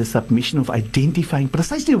and the submission of identifying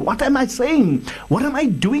precisely what am I saying? What am I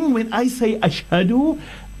doing when I say Ashhadu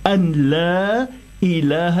an la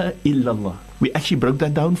ilaha illallah? We actually broke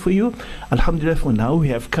that down for you. Alhamdulillah, for now we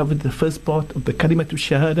have covered the first part of the Kalimatu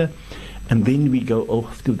Shahada, and then we go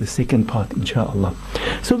off to the second part, inshaAllah.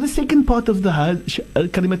 So the second part of the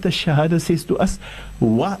Kalimatu Shahada says to us,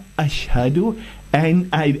 Wa ashhadu, and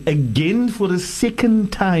I again for the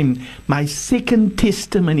second time, my second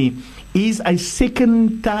testimony is I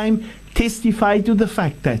second time testify to the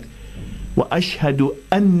fact that wa ashhadu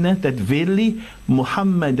anna, that verily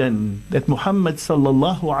Muhammadan, that Muhammad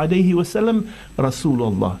sallallahu alayhi wasallam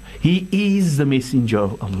Rasulullah, he is the messenger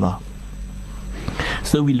of Allah.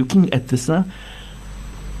 So we're looking at this now.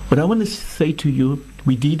 But I want to say to you,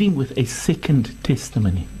 we're dealing with a second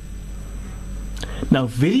testimony. Now,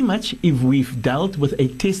 very much if we've dealt with a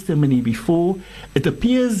testimony before, it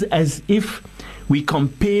appears as if we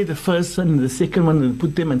compare the first one and the second one and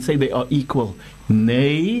put them and say they are equal.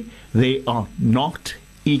 Nay, they are not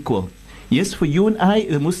equal. Yes, for you and I,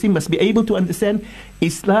 the Muslim must be able to understand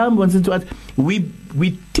Islam wants to us. We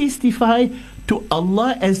testify to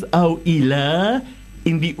Allah as our ilah,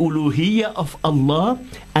 in the uluhiyya of Allah,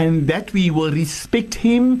 and that we will respect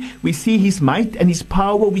Him. We see His might and His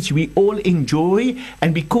power, which we all enjoy,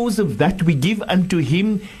 and because of that we give unto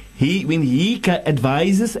Him. When He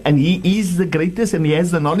advises, and He is the greatest, and He has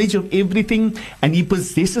the knowledge of everything, and He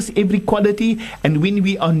possesses every quality, and when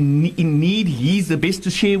we are in need, He is the best to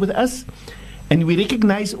share with us, and we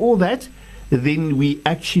recognize all that, then we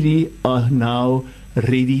actually are now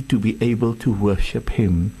ready to be able to worship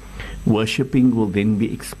Him. Worshipping will then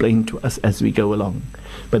be explained to us as we go along.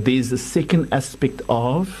 But there is a second aspect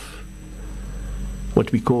of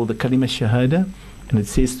what we call the kalima shahada, and it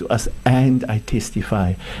says to us, and I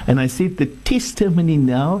testify. And I said the testimony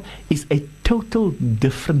now is a total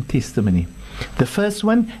different testimony. The first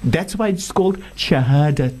one, that's why it's called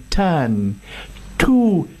shahadatan.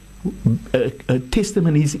 Two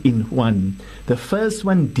testimonies in one. The first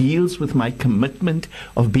one deals with my commitment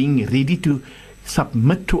of being ready to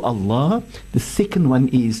submit to Allah. The second one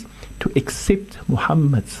is to accept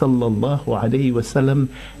Muhammad sallallahu alayhi wasallam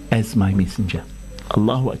as my messenger.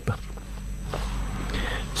 Allahu Akbar.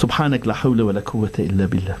 Subhanak la hawla wa la quwwata illa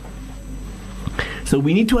billah. So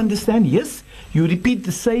we need to understand, yes, you repeat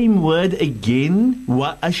the same word again,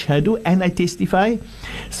 wa ashhadu, and I testify.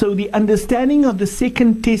 So the understanding of the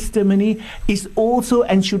second testimony is also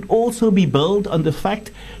and should also be built on the fact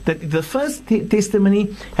that the first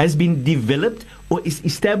testimony has been developed or is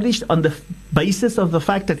established on the basis of the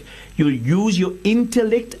fact that you use your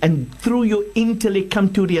intellect, and through your intellect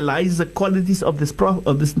come to realize the qualities of this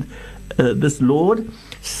Lord.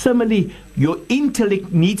 Similarly, your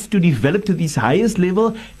intellect needs to develop to this highest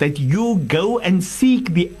level, that you go and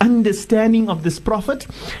seek the understanding of this Prophet,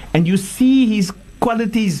 and you see his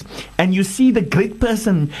qualities, and you see the great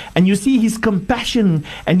person, and you see his compassion,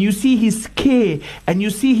 and you see his care, and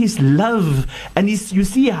you see his love, and you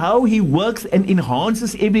see how he works and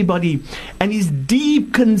enhances everybody, and his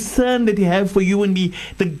deep concern that he has for you and me.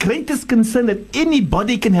 The greatest concern that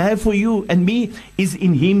anybody can have for you and me is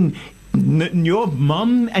in him. Your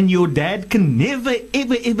mom and your dad can never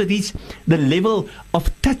ever reach the level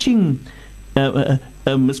of touching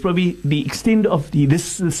it's probably the extent of the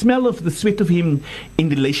smell of the sweat of him in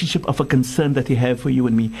the relationship of a concern that he has for you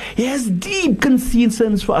and me. He has deep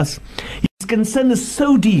concerns for us. His concern is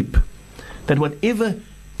so deep that whatever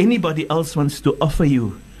anybody else wants to offer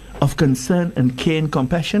you of concern and care and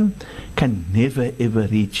compassion can never ever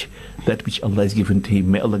reach that which Allah has given to him.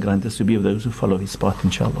 May Allah grant us to be of those who follow his path,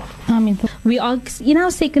 inshallah. Amen. We are in our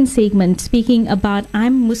second segment speaking about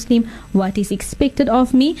I'm Muslim, what is expected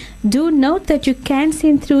of me. Do note that you can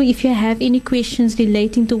send through if you have any questions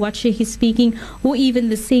relating to what Sheikh is speaking, or even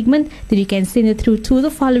the segment, that you can send it through to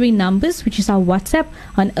the following numbers, which is our WhatsApp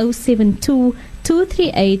on 072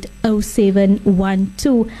 238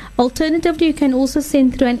 0712. Alternatively, you can also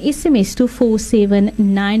send through an SMS to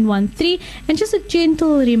 47913. And just a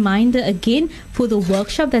gentle reminder again for the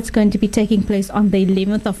workshop that's going to be taking place on the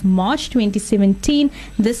 11th of March 2017.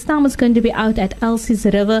 This time it's going to be out at Elsie's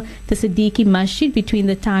River, the Siddiqui Masjid, between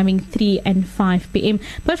the timing 3 and 5 p.m.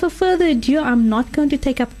 But for further ado, I'm not going to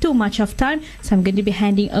take up too much of time, so I'm going to be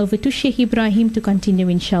handing over to Sheikh Ibrahim to continue,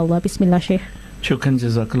 inshallah. Bismillah, Sheikh. Shukran,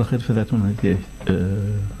 jazakallah khair for that one.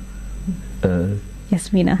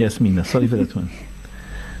 Yasmina, sorry for that one.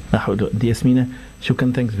 Yasmina,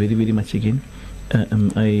 shukran, thanks very, very much again.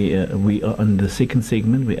 We are on the second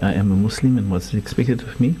segment where I am a Muslim and what's expected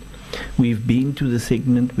of me. We've been to the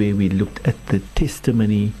segment where we looked at the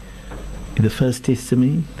testimony, the first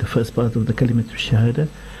testimony, the first part of the Kalimat Shahada,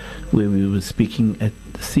 where we were speaking at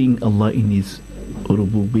seeing Allah in His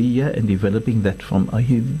Rububiyyah and developing that from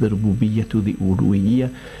the Rububiyyah to the Uluhiyyah,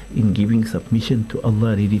 in giving submission to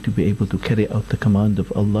Allah, ready to be able to carry out the command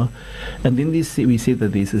of Allah. And then we say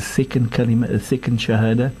that there's a second kalima, a second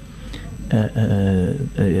shahada,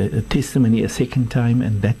 a testimony a second time,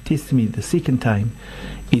 and that testimony the second time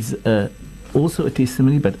is also a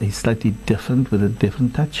testimony, but a slightly different, with a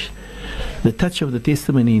different touch. The touch of the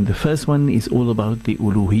testimony in the first one is all about the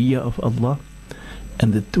Uluhiyyah of Allah.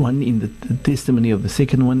 And the one in the testimony of the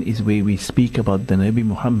second one is where we speak about the Nabi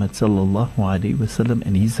Muhammad sallallahu alaihi wasallam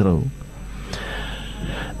and his role.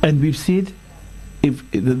 And we've said, if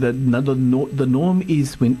the norm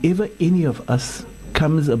is whenever any of us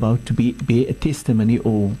comes about to bear a testimony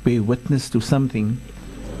or bear witness to something,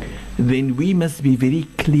 then we must be very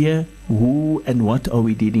clear who and what are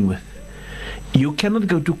we dealing with. You cannot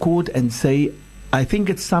go to court and say, I think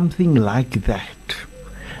it's something like that.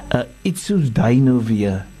 It's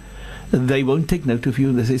Dinovia. They won't take note of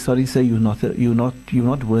you. They say, sorry, sir, you're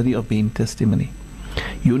not worthy of being testimony.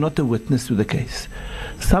 You're not a witness to the case.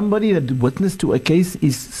 Somebody that witnessed to a case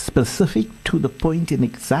is specific, to the point and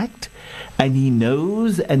exact, and he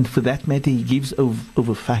knows, and for that matter, he gives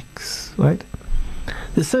over facts, right?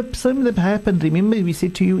 The same that happened, remember we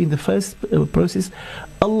said to you in the first process,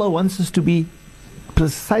 Allah wants us to be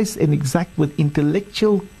precise and exact with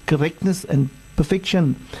intellectual correctness and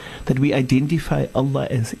perfection, that we identify Allah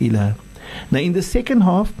as Ilah. Now in the second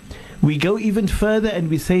half, we go even further and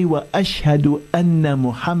we say, wa ashhadu anna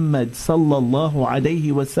Muhammad sallallahu alayhi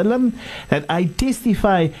wasallam, that I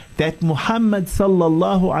testify that Muhammad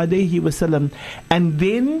sallallahu alayhi wasallam. And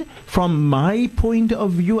then from my point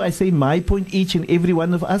of view, I say my point, each and every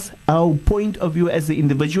one of us, our point of view as the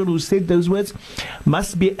individual who said those words,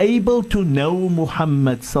 must be able to know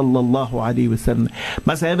Muhammad sallallahu alayhi wasallam,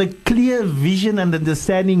 must have a clear vision and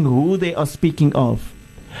understanding who they are speaking of.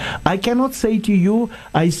 I cannot say to you,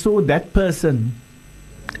 I saw that person,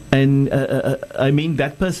 and I mean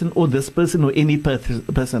that person or this person or any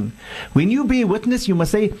person. When you bear witness, you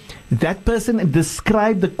must say that person and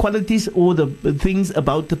describe the qualities or the things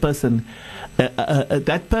about the person.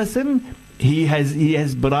 That person, he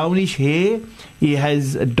has brownish hair, he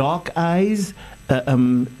has dark eyes,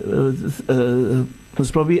 was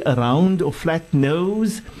probably a round or flat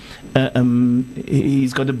nose,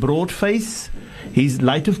 he's got a broad face, he's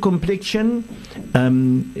light of complexion,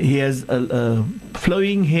 he has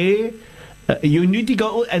flowing hair. You need to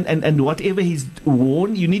go and whatever he's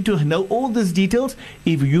worn, you need to know all these details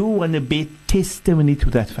if you want to bear testimony to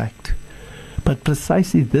that fact. But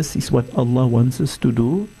precisely this is what Allah wants us to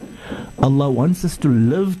do. Allah wants us to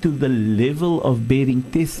live to the level of bearing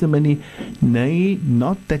testimony. Nay,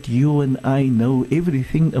 not that you and I know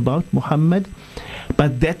everything about Muhammad,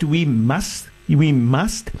 but that we must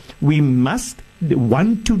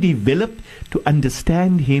want to develop, to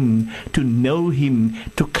understand him, to know him,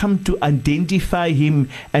 to come to identify him,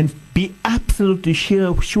 and be absolutely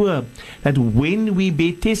sure that when we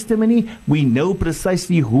bear testimony, we know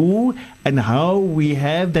precisely who and how we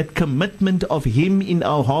have that commitment of him in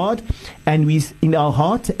our heart, and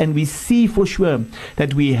we see for sure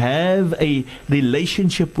that we have a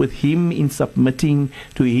relationship with him in submitting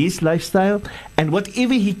to his lifestyle, and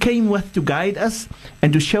whatever he came with to guide us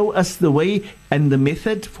and to show us the way and the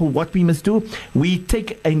method for what we must do, we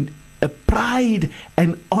take a pride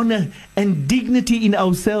and honor and dignity in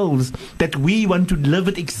ourselves that we want to live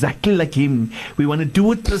it exactly like him. We want to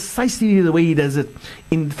do it precisely the way he does it,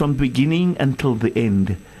 from beginning until the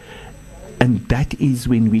end. And that is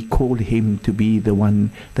when we call him to be the one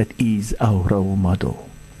that is our role model.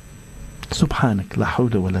 Subhanak, la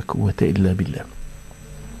hawla wa la quwwata illa billah.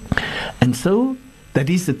 And so that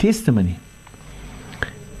is the testimony,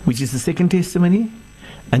 which is the second testimony.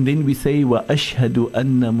 And then we say, wa ashhadu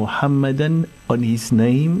anna Muhammadan, on his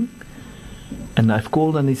name. And I've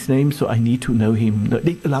called on his name, so I need to know him. Now,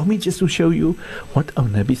 allow me just to show you what our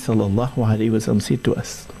Nabi sallallahu alayhi wa sallam said to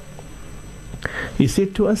us. He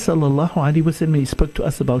said to us, sallallahu alayhi wa sallam, he spoke to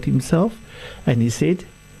us about himself, and he said,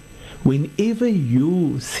 whenever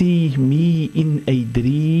you see me in a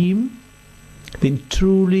dream, then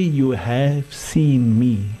truly you have seen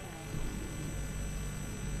me.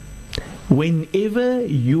 Whenever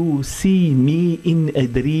you see me in a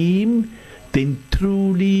dream, then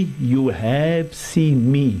truly you have seen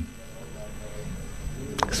me.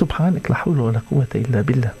 Subhanak, la hawla wa la quwwata illa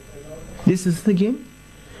billah. This is again.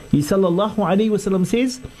 He sallallahu alayhi wa sallam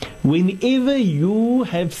says, whenever you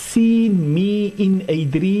have seen me in a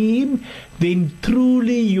dream, then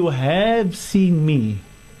truly you have seen me.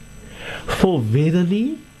 For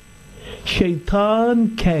verily,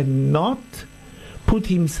 shaitan cannot put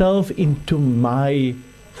himself into my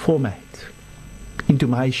format, into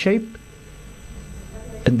my shape,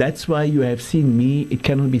 and that's why you have seen me. It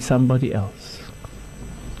cannot be somebody else.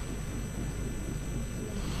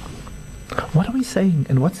 What are we saying,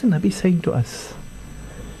 and what's the Nabi saying to us?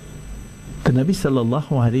 The Nabi sallallahu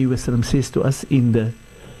alayhi wa sallam says to us in the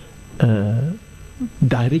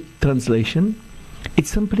direct translation, it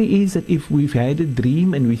simply is that if we've had a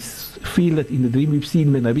dream and we feel that in the dream we've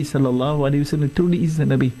seen the Nabi sallallahu alayhi wa sallam, it truly is the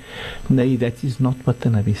Nabi. Nay, that is not what the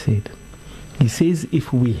Nabi said. He says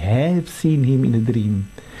if we have seen him in a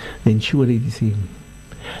dream, then surely it is him.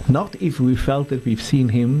 Not if we felt that we've seen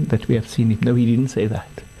him, that we have seen him. No, he didn't say that.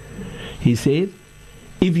 He said,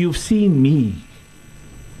 if you've seen me,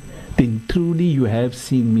 truly you have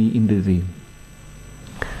seen me in the dream.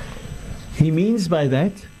 He means by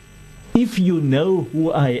that, if you know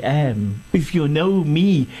who I am, if you know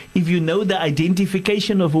me, if you know the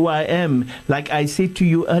identification of who I am, like I said to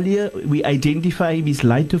you earlier, we identify him as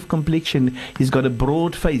light of complexion. He's got a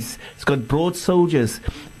broad face. He's got broad shoulders.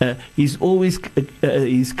 He's always,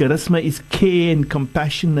 his charisma is care and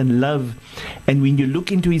compassion and love. And when you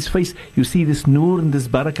look into his face, you see this nur and this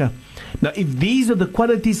barakah. Now, if these are the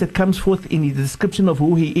qualities that comes forth in the description of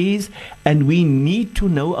who he is, and we need to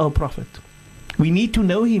know our Prophet. We need to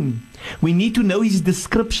know him. We need to know his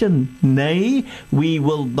description. Nay, we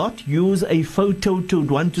will not use a photo to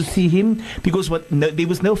want to see him, because there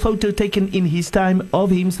was no photo taken in his time of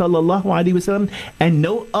him, sallallahu alaihi wasallam, and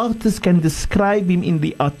no artist can describe him in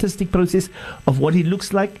the artistic process of what he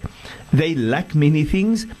looks like. They lack many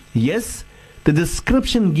things. Yes, the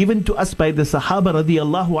description given to us by the Sahaba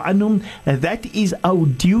radiallahu anhum, that is our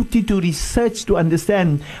duty to research, to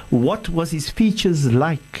understand what was his features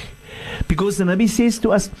like. Because the Nabi says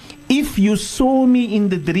to us, if you saw me in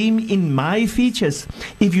the dream in my features,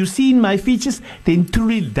 if you see in my features, then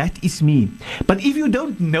truly that is me. But if you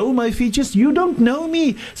don't know my features, you don't know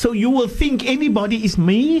me. So you will think anybody is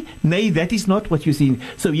me. Nay, that is not what you see.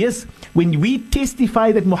 So yes, when we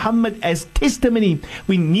testify that Muhammad as testimony,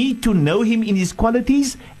 we need to know him in his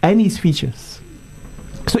qualities and his features.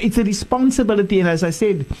 So it's a responsibility, and as I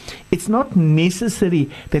said, it's not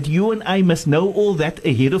necessary that you and I must know all that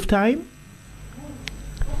ahead of time.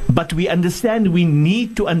 But we understand, we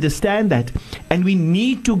need to understand that. And we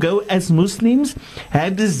need to go as Muslims,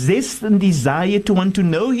 have the zest and desire to want to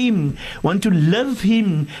know him, want to love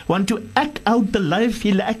him, want to act out the life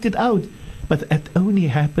he acted out. But that only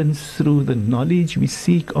happens through the knowledge we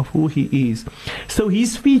seek of who he is. So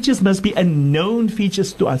his features must be unknown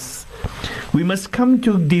features to us. We must come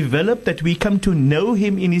to develop that, we come to know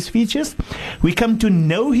him in his features. We come to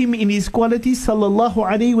know him in his qualities, sallallahu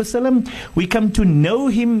alaihi wasallam. We come to know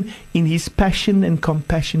him in his passion and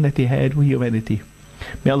compassion that he had for humanity.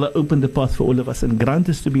 May Allah open the path for all of us and grant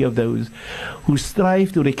us to be of those who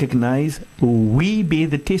strive to recognize we bear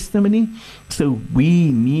the testimony. So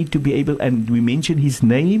we need to be able, and we mention his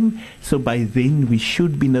name, so by then we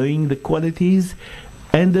should be knowing the qualities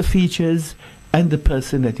and the features and the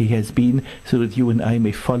person that he has been, so that you and I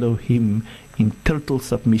may follow him in total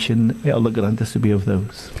submission. May Allah grant us to be of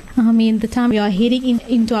those. Ameen. The time we are heading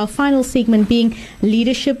into our final segment, being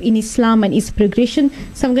leadership in Islam and its progression.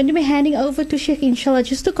 So I'm going to be handing over to Sheikh, inshallah,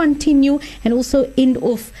 just to continue and also end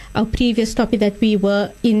off our previous topic that we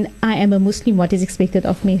were in, I am a Muslim, what is expected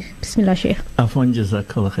of me. Bismillah, Sheikh. Afwan,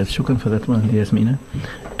 jazakallah khair. Shukran for that one, Yasmina.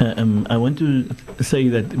 I want to say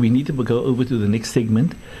that we need to go over to the next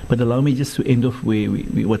segment, but allow me just to end off where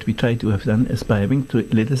what we try to have done is by having to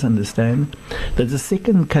let us understand that the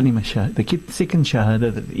second kalima shahada, the second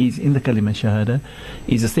shahada that is in the kalima shahada,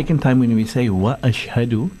 is the second time when we say wa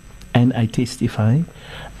ashhadu, and I testify,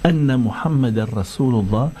 anna Muhammadan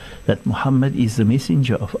Rasulullah, that Muhammad is the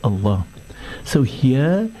messenger of Allah. So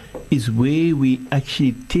here is where we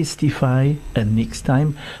actually testify next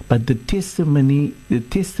time, but the testimony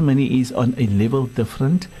is on a level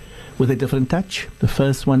different, with a different touch. The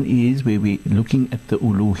first one is where we're looking at the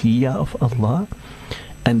uluhiyya of Allah,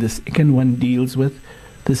 and the second one deals with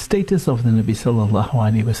the status of the Nabi sallallahu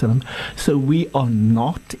alaihi wasallam. So we are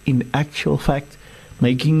not in actual fact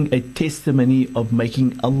making a testimony of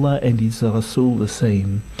making Allah and His Rasul the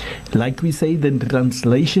same. Like we say, the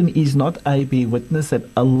translation is not I bear witness that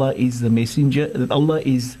Allah is the messenger, that Allah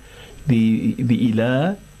is the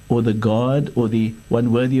ilah, or the God, or the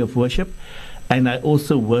one worthy of worship, and I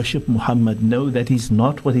also worship Muhammad. No, that is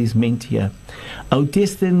not what is meant here. Our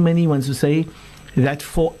testimony wants to say that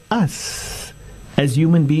for us as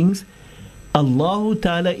human beings, Allah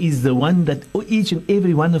Ta'ala is the one that each and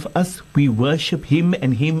every one of us, we worship Him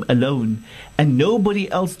and Him alone. And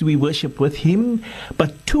nobody else do we worship with Him.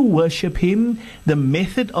 But to worship Him, the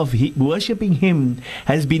method of worshipping Him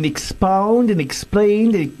has been expounded and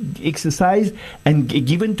explained, exercised, and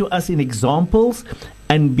given to us in examples,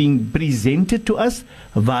 and being presented to us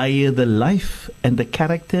via the life and the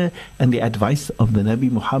character and the advice of the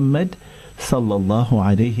Nabi Muhammad sallallahu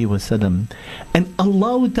alayhi wasallam. And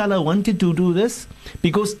Allah Ta'ala wanted to do this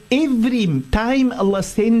because every time Allah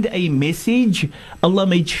sent a message, Allah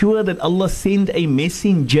made sure that Allah sent a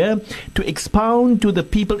messenger to expound to the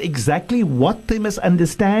people exactly what they must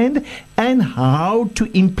understand and how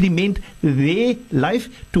to implement their life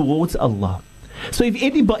towards Allah. So if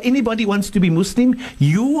anybody wants to be Muslim,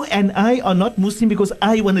 you and I are not Muslim because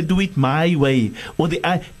I want to do it my way, or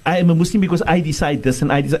I am a Muslim because I decide this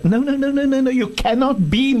and I decide. No. You cannot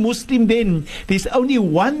be Muslim then. There's only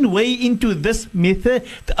one way into this method,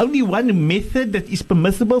 the only one method that is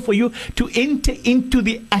permissible for you to enter into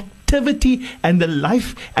the activity and the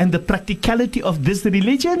life and the practicality of this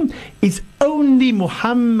religion is only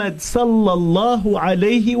Muhammad sallallahu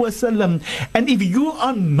alayhi wasallam. And if you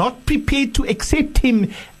are not prepared to accept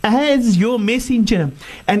him as your messenger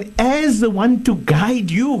and as the one to guide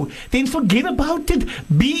you, then forget about it.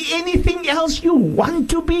 Be anything else you want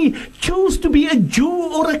to be. Choose to be a Jew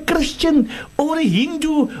or a Christian or a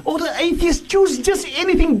Hindu or an atheist. Choose just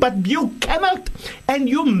anything, but you cannot and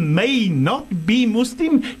you may not be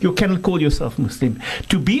Muslim. You cannot call yourself Muslim.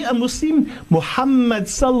 To be a Muslim, Muhammad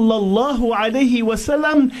sallallahu alayhi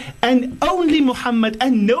wasallam and only Muhammad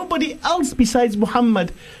and nobody else besides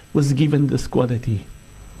Muhammad was given this quality.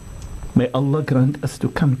 May Allah grant us to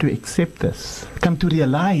come to accept this, come to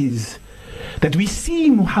realize that we see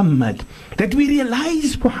Muhammad, that we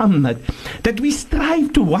realize Muhammad, that we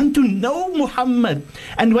strive to want to know Muhammad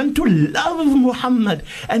and want to love Muhammad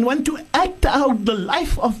and want to act out the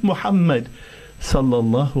life of Muhammad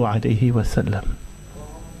sallallahu alayhi wasallam.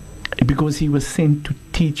 Because he was sent to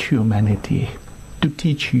teach humanity, to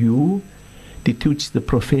teach you, to teach the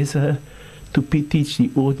professor, to teach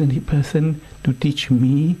the ordinary person, to teach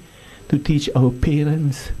me, to teach our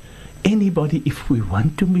parents, anybody. If we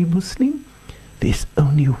want to be Muslim, there's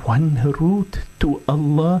only one route to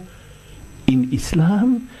Allah in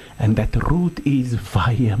Islam, and that route is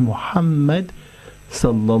via Muhammad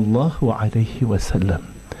sallallahu alayhi wasallam.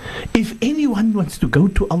 If anyone wants to go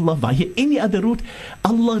to Allah via any other route,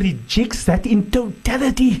 Allah rejects that in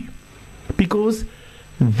totality, because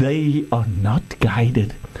they are not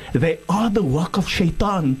guided. They are the work of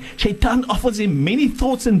shaitan. Shaitan offers them many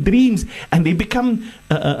thoughts and dreams, and they become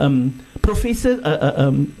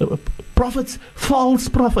prophets, false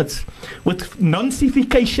prophets, with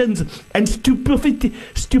nonsifications and stupidity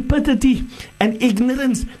and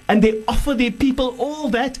ignorance, and they offer their people all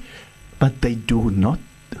that, but they do not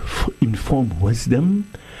inform wisdom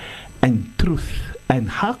and truth and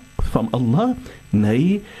haqq from Allah.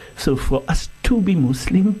 Nay, so for us to be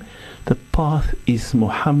Muslim, the path is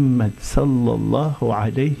Muhammad sallallahu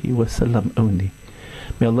alayhi wasallam only.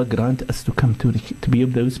 May Allah grant us to come to be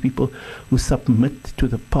of those people who submit to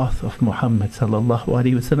the path of Muhammad sallallahu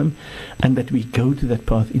alayhi wasallam, and that we go to that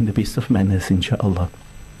path in the best of manners, inshaAllah.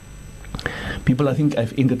 People, I think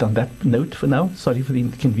I've ended on that note for now. Sorry for the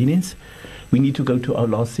inconvenience. We need to go to our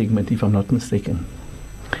last segment, if I'm not mistaken.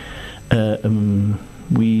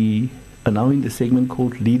 We are now in the segment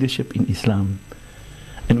called Leadership in Islam.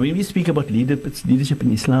 And when we speak about leadership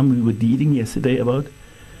in Islam, we were dealing yesterday about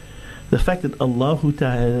the fact that Allah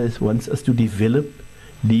Ta'ala wants us to develop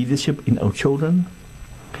leadership in our children.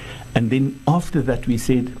 And then after that we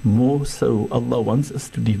said more so Allah wants us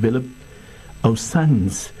to develop our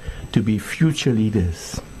sons to be future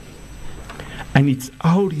leaders. And it's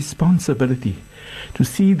our responsibility to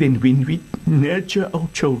see then, when we nurture our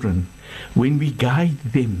children, when we guide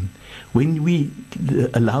them, when we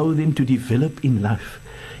allow them to develop in life,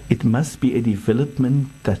 it must be a development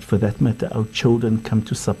that, for that matter, our children come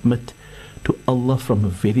to submit to Allah from a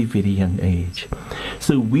very, very young age.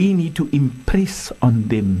 So we need to impress on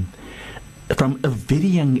them from a very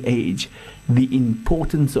young age the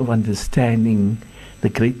importance of understanding the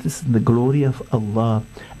greatness and the glory of Allah,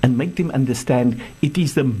 and make them understand it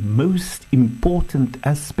is the most important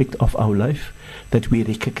aspect of our life that we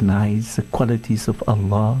recognize the qualities of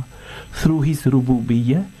Allah through His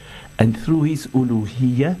rububiyyah, and through His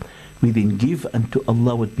uluhiyyah we then give unto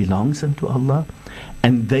Allah what belongs unto Allah,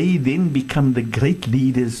 and they then become the great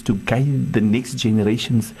leaders to guide the next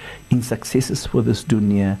generations in successes for this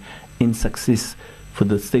dunya, in success for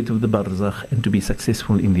the state of the barzakh, and to be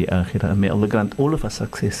successful in the akhirah. May Allah grant all of us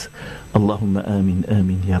success. Allahumma ameen,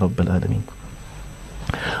 ameen, ya Rabbal Alameen.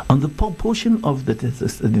 On the portion of the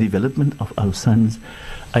development of our sons,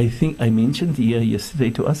 I think I mentioned here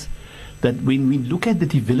yesterday to us that when we look at the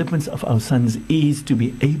developments of our sons, is to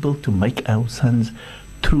be able to make our sons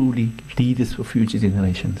truly leaders for future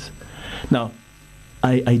generations. Now,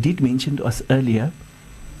 I did mention to us earlier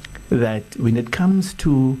that when it comes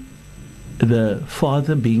to the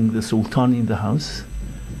father being the sultan in the house,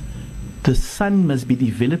 the son must be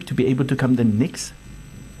developed to be able to become the next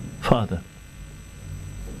father.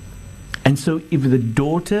 And so if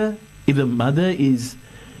the mother is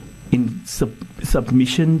in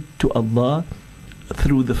submission to Allah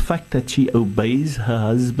through the fact that she obeys her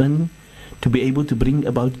husband to be able to bring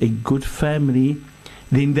about a good family,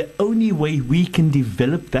 then the only way we can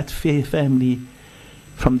develop that fair family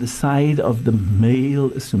from the side of the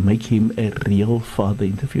male is to make him a real father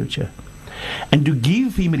in the future. And to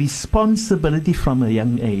give him responsibility from a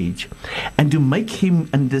young age. And to make him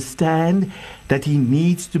understand that he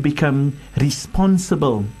needs to become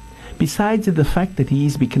responsible. Besides the fact that he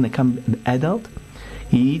is become an adult,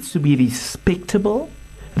 he needs to be respectable.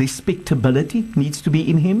 Respectability needs to be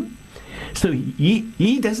in him. So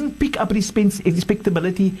he doesn't pick up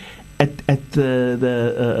respectability at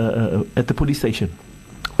the police station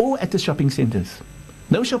or at the shopping centers.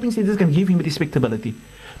 No shopping centers can give him respectability.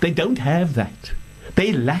 They don't have that.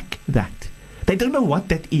 They lack that. They don't know what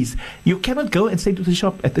that is. You cannot go and say to the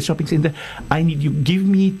shop at the shopping center, I need you, give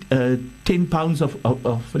me 10 pounds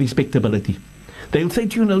of respectability. They'll say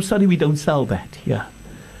to you, no, sorry, we don't sell that here.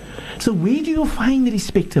 So where do you find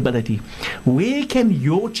respectability? Where can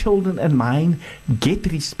your children and mine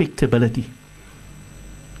get respectability?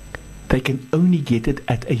 They can only get it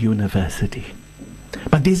at a university.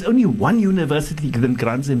 But there's only one university that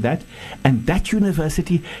grants them that, and that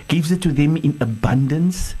university gives it to them in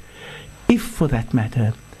abundance. If, for that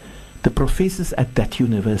matter, the professors at that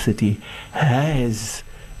university has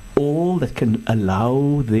all that can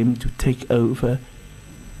allow them to take over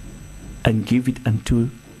and give it unto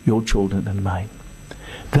your children and mine.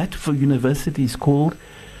 That for university is called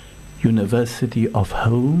University of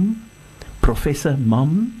Home, Professor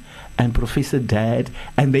Mom and Professor Dad,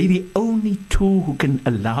 and they're the only two who can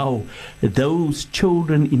allow those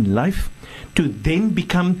children in life to then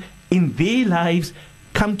become, in their lives,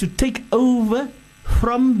 come to take over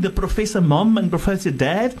from the Professor Mom and Professor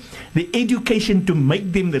Dad, the education to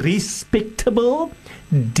make them respectable,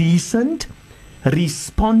 decent,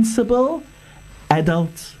 responsible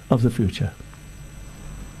adults of the future.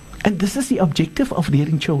 And this is the objective of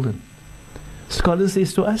rearing children. Scholars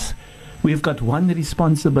says to us, we've got one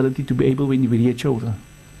responsibility to be able when we rear children.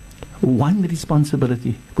 One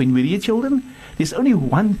responsibility. When we rear children, there's only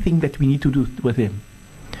one thing that we need to do with them.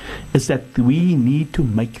 Is that we need to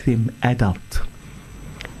make them adult.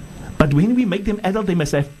 But when we make them adult, they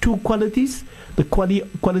must have two qualities. The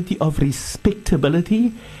quality of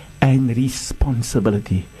respectability and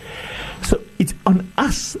responsibility. So it's on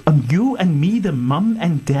us, on you and me, the mum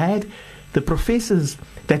and dad, the professors,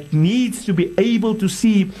 that needs to be able to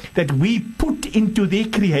see that we put into their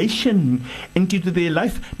creation, into their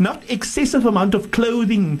life, not excessive amount of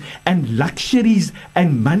clothing and luxuries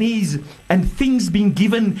and monies and things being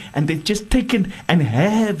given and they've just taken and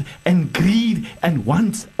have and greed and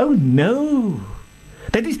wants. Oh no.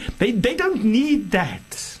 That is, they don't need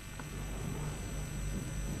that.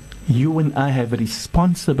 You and I have a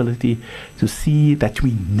responsibility to see that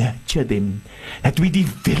we nurture them, that we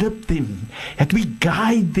develop them, that we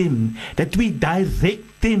guide them, that we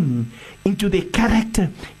direct them into their character,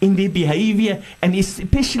 in their behavior, and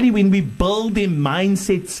especially when we build their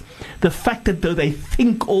mindsets, the fact that though they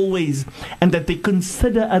think always and that they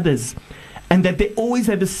consider others, and that they always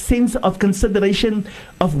have a sense of consideration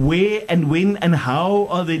of where and when and how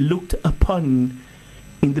are they looked upon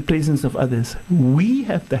in the presence of others. We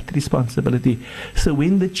have that responsibility. So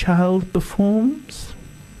when the child performs,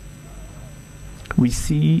 we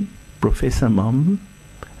see Professor Mom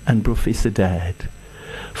and Professor Dad.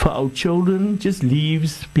 For our children just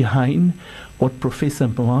leaves behind what Professor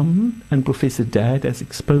Mom and Professor Dad has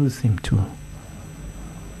exposed them to.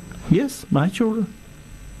 Yes, my children.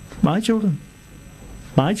 My children.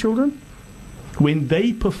 My children. When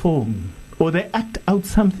they perform or they act out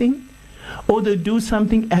something, or they do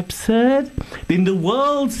something absurd, then the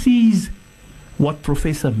world sees what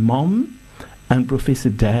Professor Mom and Professor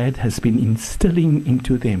Dad has been instilling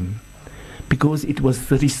into them. Because it was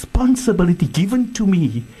the responsibility given to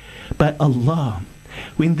me by Allah.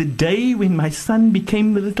 When the day when my son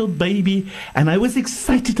became a little baby and I was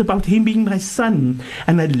excited about him being my son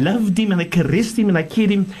and I loved him and I caressed him and I cared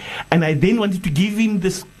him and I then wanted to give him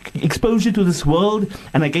this exposure to this world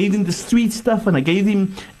and I gave him the street stuff and I gave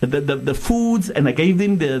him the foods and I gave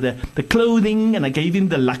him the clothing and I gave him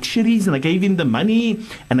the luxuries and I gave him the money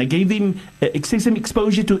and I gave him excessive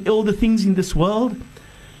exposure to all the things in this world.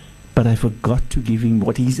 But I forgot to give him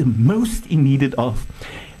what he's most in need of.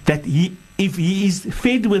 That if he is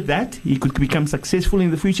fed with that, he could become successful in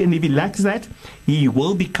the future. And if he lacks that, he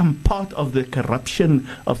will become part of the corruption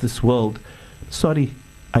of this world. Sorry,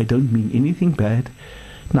 I don't mean anything bad.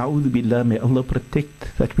 Na'udhu billah, may Allah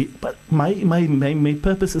protect that we. But my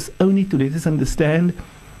purpose is only to let us understand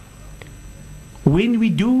when we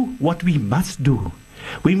do what we must do.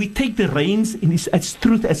 When we take the reins in this as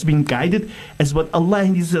truth has been guided, as what Allah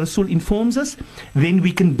and His Rasul informs us, then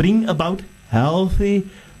we can bring about healthy,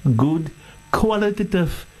 good,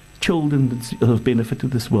 qualitative children of benefit to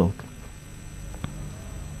this world.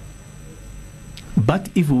 But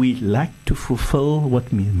if we lack to fulfill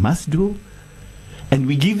what we must do, and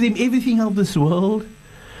we give them everything of this world,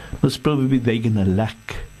 most probably they're going to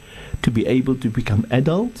lack to be able to become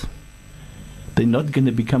adult. They're not going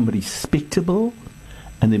to become respectable,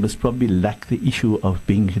 and they must probably lack the issue of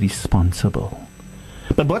being responsible.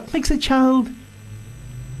 But what makes a child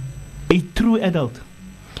a true adult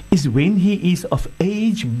is when he is of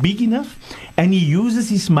age big enough and he uses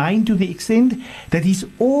his mind to the extent that he's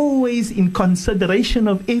always in consideration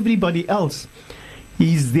of everybody else.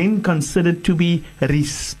 He is then considered to be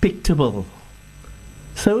respectable.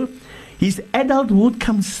 So his adulthood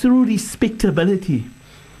comes through respectability,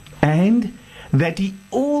 and that he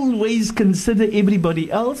always consider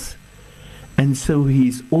everybody else, and so he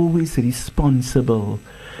is always responsible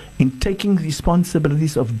in taking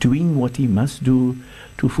responsibilities of doing what he must do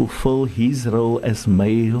to fulfill his role as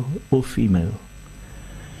male or female.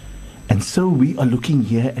 And so we are looking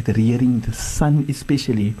here at rearing the son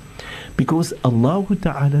especially, because Allah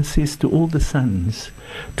Ta'ala says to all the sons,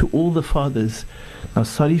 to all the fathers. Now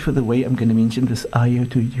sorry for the way I'm going to mention this ayah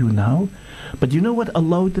to you now, but you know what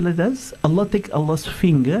Allah Ta'ala does? Allah takes Allah's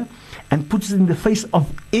finger and puts it in the face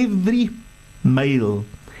of every male,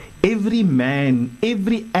 every man,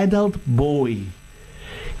 every adult boy.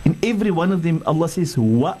 In every one of them, Allah says,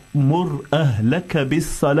 وَأْمُرْ أَهْلَكَ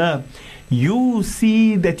بِالصَّلَاةِ. You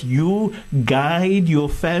see that you guide your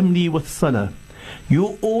family with salah.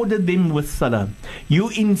 You order them with salah. You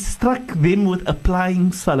instruct them with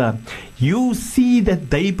applying salah. You see that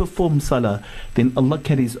they perform salah. Then Allah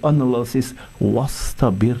carries on, Allah says,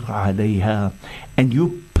 وَاسْتَبِرْ عَلَيْهَا. And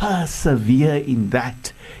you persevere in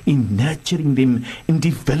that, in nurturing them, in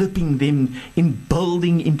developing them, in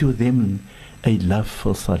building into them a love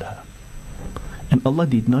for salah. And Allah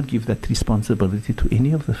did not give that responsibility to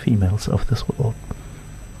any of the females of this world.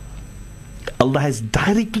 Allah has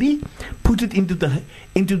directly put it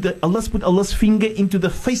Allah's put Allah's finger into the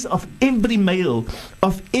face of every male,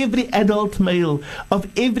 of every adult male,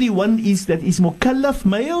 of everyone that is mukallaf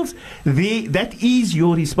males. That is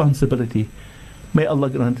your responsibility. May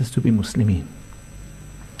Allah grant us to be Muslimin,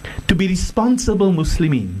 to be responsible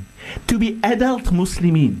Muslimin, to be adult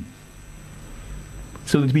Muslimin,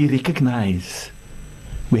 so that we recognize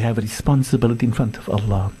we have a responsibility in front of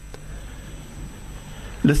Allah.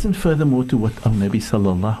 Listen furthermore to what our Nabi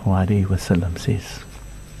sallallahu alayhi wasallam says.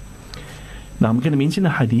 Now I'm going to mention a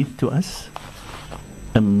hadith to us.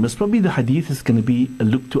 Most probably the hadith is going to be a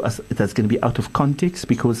look to us that's going to be out of context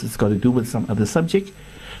because it's got to do with some other subject.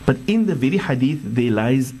 But in the very hadith there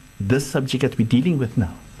lies this subject that we're dealing with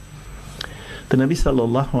now. The Nabi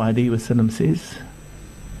sallallahu alayhi wasallam says,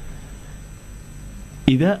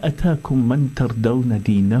 إذا أتاكم من ترضون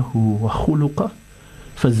دينه وخلقه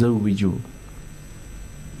فزوجوا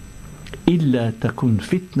إلا تكن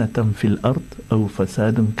فتنة في الأرض أو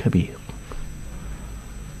فساد كبير.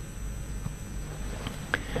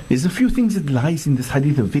 There's a few things that lies in this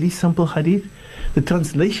hadith, a very simple hadith. The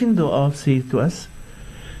translation thereof says to us,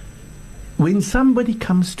 when somebody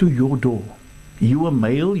comes to your door, you are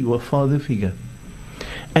male, you are father figure,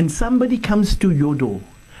 and somebody comes to your door,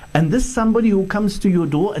 and this somebody who comes to your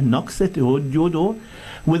door and knocks at your door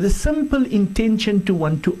with a simple intention to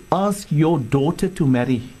want to ask your daughter to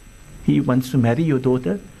marry. He wants to marry your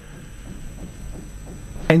daughter.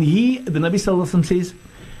 And the Nabi Sallallahu Alaihi Wasallam says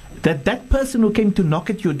that person who came to knock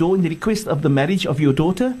at your door in the request of the marriage of your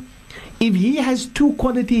daughter, if he has two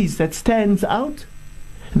qualities that stands out,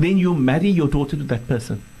 then you marry your daughter to that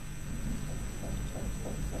person.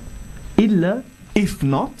 Illa, if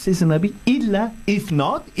not, says the Nabi, illa, if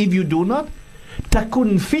not, if you do not,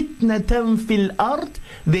 takun fitnatan fil ard,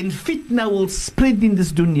 then fitna will spread in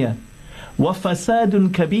this dunya. Wa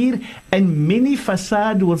fasadun kabir, and many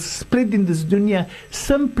fasad will spread in this dunya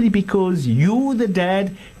simply because you, the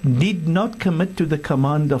dad, did not commit to the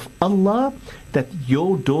command of Allah that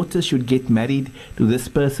your daughter should get married to this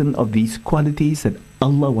person of these qualities that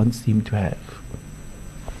Allah wants him to have.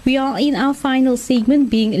 We are in our final segment,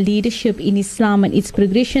 being leadership in Islam and its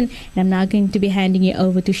progression, and I'm now going to be handing you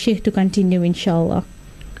over to Sheikh to continue, inshallah.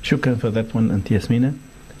 Shukran for that one, Auntie Yasmina.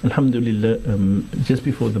 Alhamdulillah, just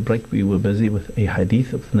before the break we were busy with a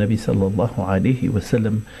hadith of the Nabi sallallahu alayhi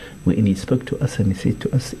wasallam, wherein he spoke to us and he said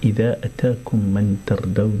to us, إِذَا أَتَاكُم مَّن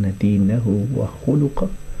تَرْضَوْنَ دِينَهُ وَخُلُقَهُ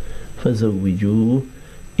فَزَوِّجُوهُ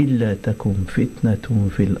إِلَّا تَكُن فِتْنَةٌ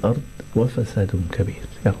فِي الْأَرْضِ وَفَسَادٌ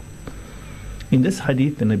كَبِيرٌ. In this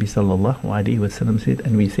hadith, the Nabi sallallahu alayhi wasallam said,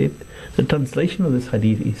 and we said, the translation of this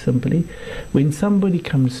hadith is simply, when somebody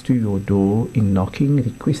comes to your door in knocking,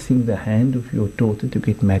 requesting the hand of your daughter to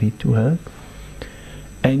get married to her,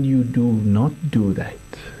 and you do not do that,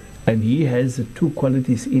 and he has the two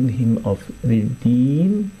qualities in him of the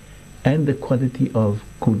deen and the quality of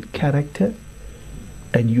good character,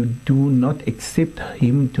 and you do not accept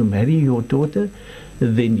him to marry your daughter,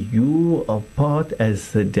 then you are part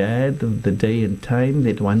as the dad of the day and time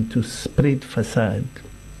that want to spread fasad.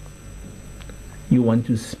 You want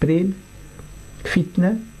to spread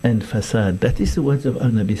fitna and fasad. That is the words of our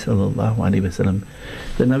Nabi sallallahu alaihi wasallam.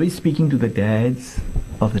 The Nabi is speaking to the dads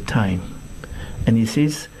of the time, and he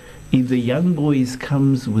says, if the young boy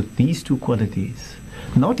comes with these two qualities,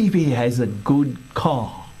 not if he has a good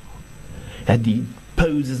car and he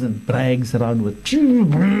poses and brags around with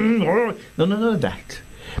no that,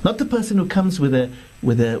 not the person who comes with a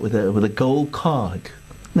gold card,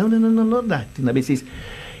 no not that. The Nabi says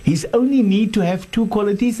he's only need to have two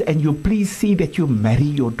qualities, and you please see that you marry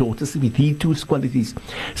your daughters with these two qualities.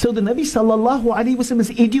 So the Nabi sallallahu alaihi wasallam is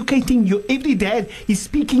educating you. Every dad is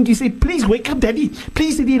speaking to you, say, please wake up, daddy.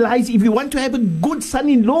 Please realize, if you want to have a good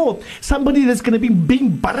son-in-law, somebody that's going to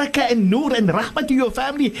bring barakah and nur and rahmah to your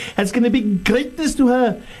family, that's going to bring greatness to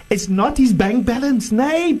her. It's not his bank balance.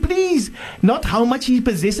 Nay, please. Not how much he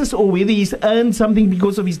possesses or whether he's earned something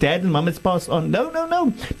because of his dad and mom has passed on. No.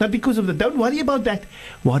 Not because of that. Don't worry about that.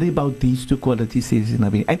 Worry about these two qualities, says the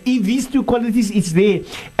Nabi. And if these two qualities is there,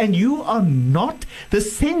 and you are not the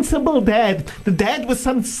sensible dad, the dad with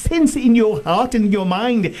some sense in your heart and in your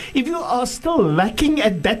mind, if you are still lacking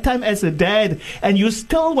at that time as a dad, and you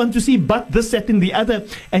still want to see but this, that and the other,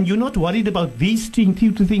 and you're not worried about these two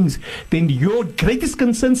things, then your greatest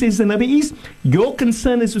concern, says the Nabi, is your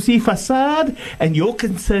concern is to see fasad, and your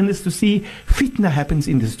concern is to see fitna happens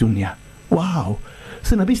in this dunya. Wow.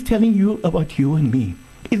 So Nabi is telling you about you and me.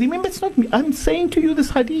 Remember, it's not me. I'm saying to you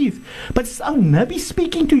this hadith, but it's our Nabi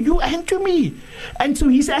speaking to you and to me. And so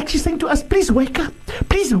he's actually saying to us, please wake up.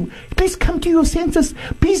 Please come to your senses.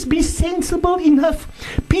 Please be sensible enough.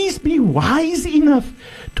 Please be wise enough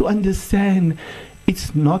to understand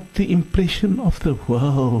it's not the impression of the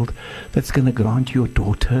world that's going to grant your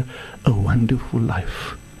daughter a wonderful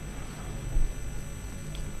life.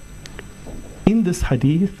 In this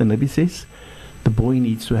hadith, the Nabi says, the boy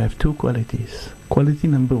needs to have two qualities. Quality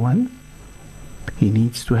number one, he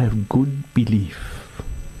needs to have good belief,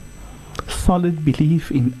 solid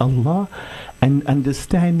belief in Allah, and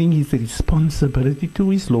understanding his responsibility to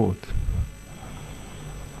his Lord.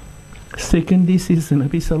 Secondly, says the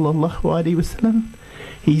Nabi sallallahu alaihi wasallam,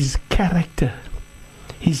 his character,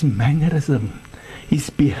 his mannerism, his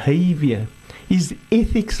behavior, his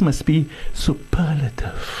ethics must be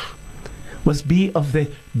superlative, must be of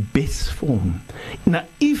the best form. Now,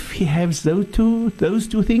 if he has those two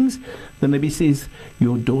things, the Nabi says,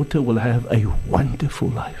 your daughter will have a wonderful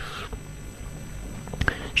life.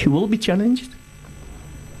 She will be challenged.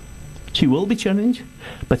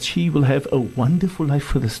 But she will have a wonderful life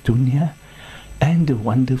for this dunya and a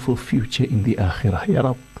wonderful future in the akhirah. Ya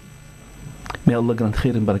Rab, may Allah grant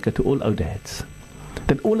khair and barakah to all our dads,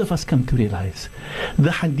 that all of us come to realize.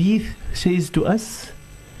 The hadith says to us,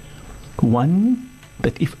 one,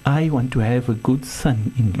 that if I want to have a good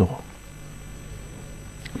son-in-law.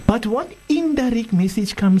 But what indirect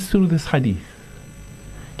message comes through this hadith?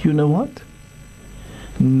 Do you know what?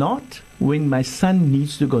 Not when my son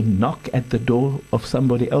needs to go knock at the door of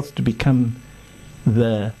somebody else to become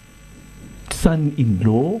the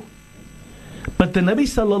son-in-law. But the Nabi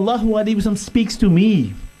sallallahu alaihi wasallam speaks to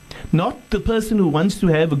me, not the person who wants to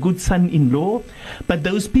have a good son-in-law, but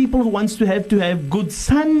those people who wants to have good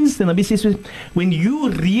sons. The Nabi says, when you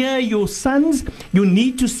rear your sons, you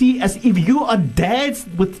need to see as if you are dads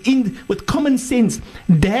with common sense,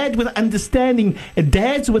 dad with understanding,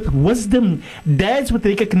 dads with wisdom, dads with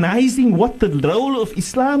recognizing what the role of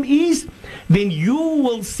Islam is. Then you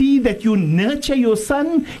will see that you nurture your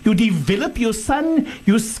son, you develop your son,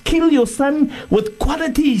 you skill your son with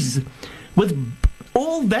qualities, with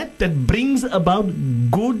all that brings about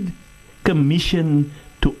good commission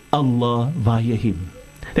to Allah via him.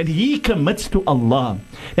 That he commits to Allah,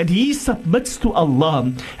 that he submits to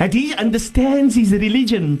Allah, that he understands his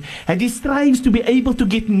religion, and he strives to be able to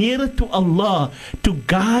get nearer to Allah, to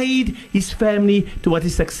guide his family to what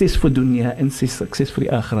is success for dunya and success for the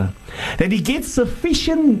akhirah. That he gets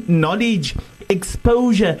sufficient knowledge,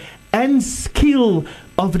 exposure and skill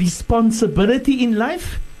of responsibility in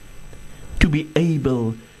life to be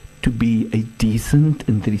able to be a decent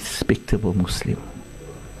and respectable Muslim.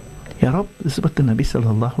 Ya Rab, this is what the Nabi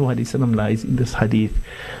sallallahu alayhi wa sallam lies in this hadith.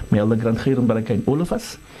 May Allah grant khair and barakah in all of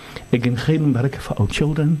us. Again, khair and barakah for our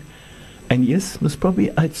children. And yes, most probably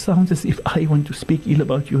it sounds as if I want to speak ill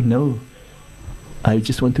about you. No. I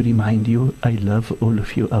just want to remind you, I love all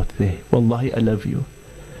of you out there. Wallahi, I love you.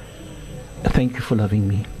 thank you for loving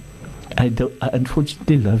me. I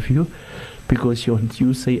unfortunately love you because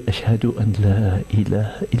you say Ashhadu an la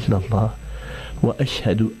ilaha illallah wa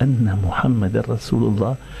ashhadu anna Muhammadan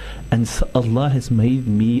Rasulullah, and so Allah has made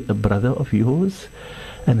me a brother of yours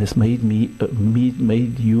and has made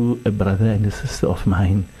made you a brother and a sister of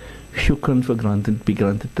mine. Shukran for be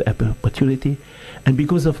granted the opportunity, and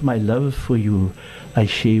because of my love for you, I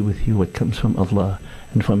share with you what comes from Allah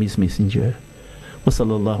and from His Messenger.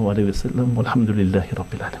 Wasallallahu alayhi wasallam. Walhamdulillahi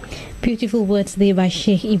rabbil alameen. Beautiful words there by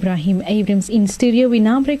Sheikh Ibrahim Abrams in studio. We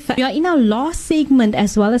now we are in our last segment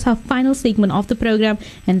as well as our final segment of the program,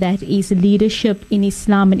 and that is leadership in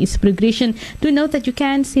Islam and its progression. Do note that you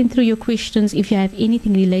can send through your questions if you have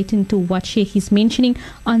anything relating to what Sheikh is mentioning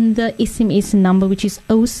on the SMS number, which is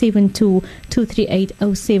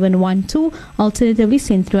 072-238-0712. Alternatively,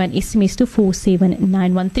 send through an SMS to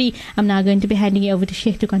 47913. I'm now going to be handing it over to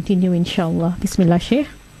Sheikh to continue, inshallah. Bismillah, Sheikh.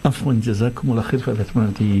 Afwan, jazakumullah khair for that,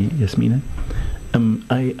 Yasmina.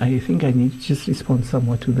 I think I need to just respond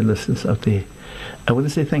somewhat to the listeners out there. I want to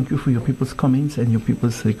say thank you for your people's comments and your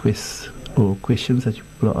people's requests or questions that you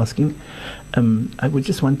people are asking. I would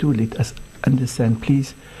just want to let us understand,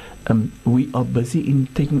 please, we are busy in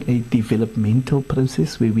taking a developmental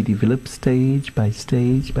process where we develop stage by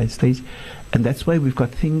stage by stage, and that's why we've got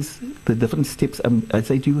things, the different steps. I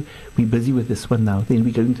say to you, we're busy with this one now, then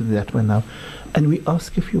we go into that one now, and we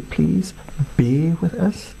ask if you please bear with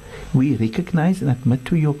us. We recognize and admit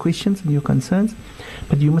to your questions and your concerns,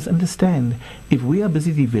 but you must understand, if we are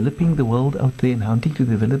busy developing the world out there and wanting to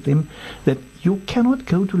develop them, that you cannot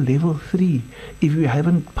go to level 3 if you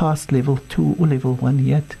haven't passed level 2 or level 1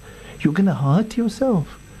 yet. You're going to hurt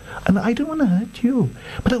yourself. And I don't want to hurt you,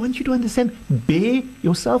 but I want you to understand, bear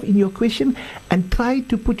yourself in your question and try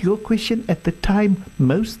to put your question at the time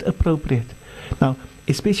most appropriate. Now,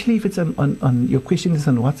 especially if it's on your question is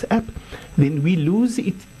on WhatsApp, then we lose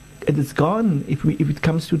it and it's gone if it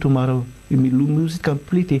comes to tomorrow. We lose it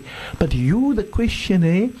completely. But you, the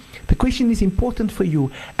questioner, the question is important for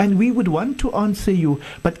you, and we would want to answer you.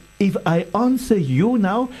 But if I answer you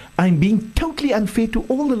now, I'm being totally unfair to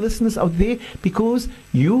all the listeners out there, because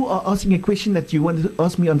you are asking a question that you want to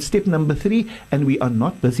ask me on step number 3, and we are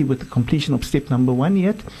not busy with the completion of step number 1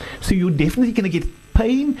 yet. So you're definitely going to get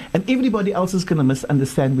pain, and everybody else is going to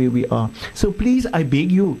misunderstand where we are. So please, I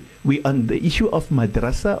beg you, we on the issue of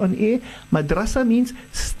madrasa on air. Madrasa means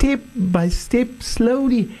step by step,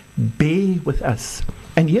 slowly. Bear with us.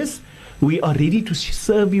 And yes, we are ready to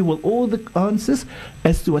serve you with all the answers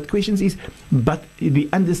as to what questions is, but we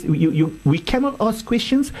cannot ask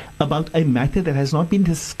questions about a matter that has not been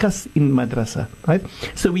discussed in madrasa, right?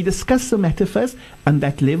 So we discuss the matter first on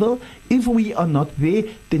that level. If we are not there,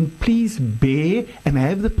 then please bear and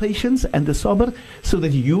have the patience and the sabr, so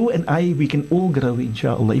that you and I, we can all grow,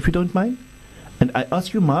 inshallah, if you don't mind. And I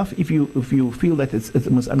ask you, Maaf, if you feel that it's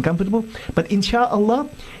most uncomfortable, but inshallah,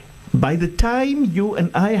 by the time you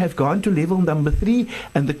and I have gone to level number 3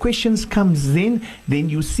 and the questions comes then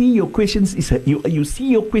you see your questions you see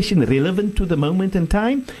your question relevant to the moment in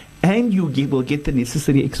time, and you will get the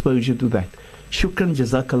necessary exposure to that. Shukran,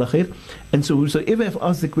 jazakallah khair. And so whosoever have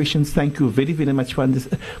asked the questions, thank you very, very much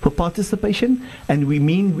for participation. And we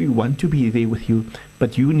want to be there with you,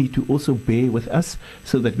 but you need to also bear with us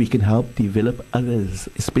so that we can help develop others,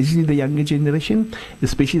 especially the younger generation,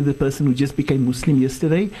 especially the person who just became Muslim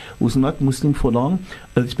yesterday, who's not Muslim for long,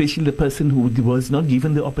 especially the person who was not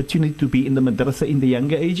given the opportunity to be in the madrasa in the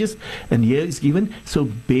younger ages, and here is given. So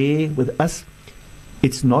bear with us.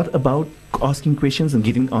 It's not about asking questions and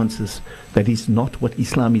getting answers. That is not what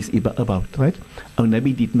Islam is about, right? Our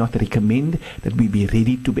Nabi did not recommend that we be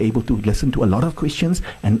ready to be able to listen to a lot of questions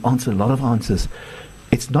and answer a lot of answers.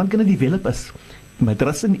 It's not going to develop us.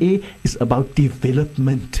 Madrasa A is about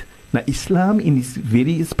development. Now, Islam in its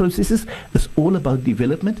various processes is all about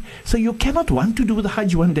development. So you cannot want to do the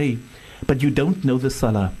Hajj one day, but you don't know the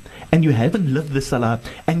Salah, and you haven't lived the Salah,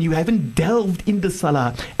 and you haven't delved in the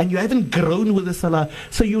Salah, and you haven't grown with the Salah.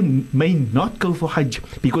 So you may not go for Hajj,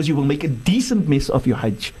 because you will make a decent mess of your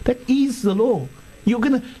Hajj. That is the law. You're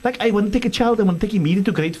going to, like, I want to take a child, I want to take him immediately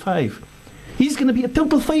to grade 5. He's going to be a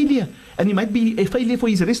total failure, and he might be a failure for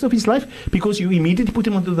the rest of his life, because you immediately put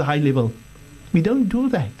him onto the high level. We don't do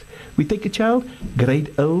that. We take a child,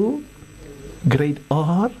 grade O, grade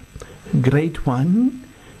R, grade 1,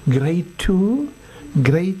 grade 2,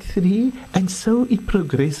 grade 3, and so it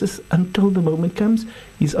progresses until the moment comes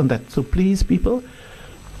he's on that. So please, people,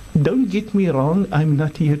 don't get me wrong, I'm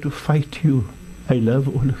not here to fight you. I love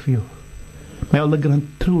all of you. May Allah grant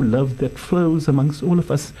true love that flows amongst all of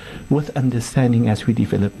us with understanding as we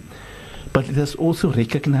develop. But let us also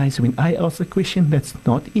recognize when I ask a question that's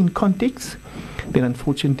not in context, then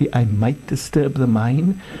unfortunately I might disturb the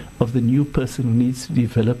mind of the new person who needs to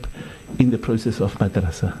develop in the process of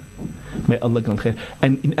madrasa. May Allah grant khair.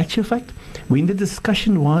 And in actual fact, when the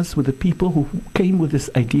discussion was with the people who came with this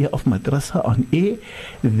idea of madrasa on air,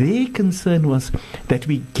 their concern was that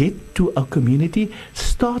we get to our community,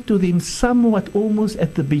 start to them somewhat almost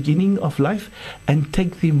at the beginning of life, and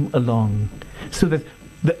take them along so that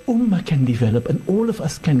the ummah can develop and all of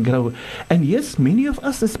us can grow. And yes, many of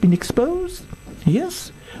us has been exposed.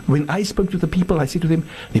 Yes. When I spoke to the people, I said to them,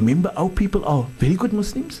 remember our people are very good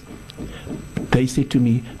Muslims. They said to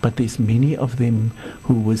me, but there's many of them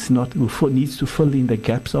who needs to fill in the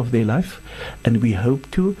gaps of their life, and we hope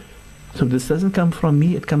to. So this doesn't come from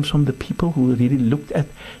me, it comes from the people who really looked at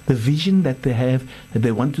the vision that they have, that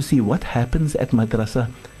they want to see what happens at madrasa.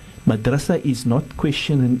 Madrasa is not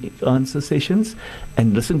question and answer sessions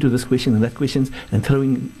and listen to this question and that questions and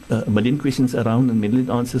throwing a million questions around and million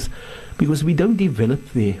answers, because we don't develop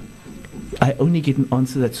there. I only get an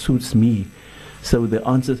answer that suits me. So the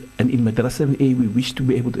answers, and in Madrasa A, we wish to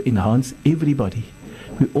be able to enhance everybody.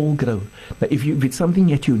 We all grow. But if it's something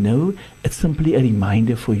that you know, it's simply a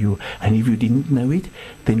reminder for you. And if you didn't know it,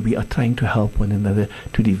 then we are trying to help one another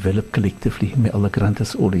to develop collectively. May Allah grant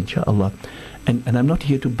us all, inshallah. And I'm not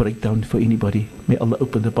here to break down for anybody. May Allah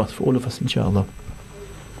open the path for all of us, inshallah.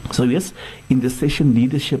 So yes, in the session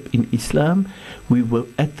Leadership in Islam, we were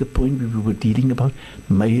at the point where we were dealing about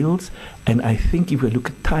males, and I think if we look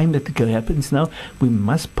at time that happens now, we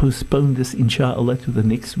must postpone this inshallah to the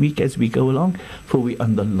next week as we go along, for we are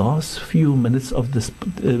on the last few minutes of this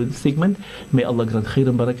segment. May Allah grant khair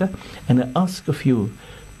and barakah. And I ask of you,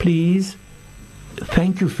 please,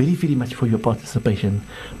 thank you very, very much for your participation,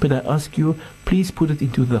 but I ask you, please put it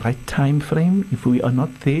into the right time frame. If we are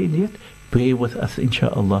not there yet, bear with us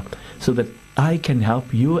inshallah, so that I can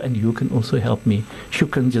help you and you can also help me.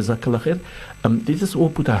 Shukran, jazakallah khair. Let us all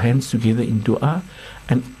put our hands together in dua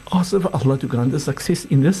and ask for Allah to grant us success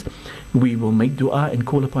in this. We will make dua and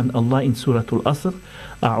call upon Allah in Surah Al-Asr.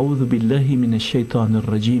 A'udhu billahi minash shaitanir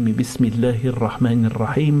rajim. Bismillahir rahmanir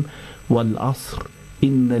rahim. Wal asr.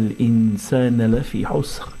 Innal insana lafi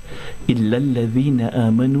husr. إلا الذين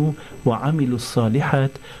آمنوا وعملوا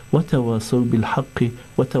الصالحات وتواصوا بالحق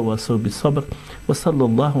وتواصوا بالصبر وصلى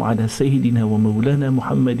الله على سيدنا ومولانا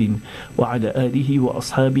محمد وعلى آله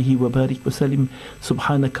وأصحابه وبارك وسلم.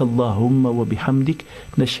 سبحانك اللهم وبحمدك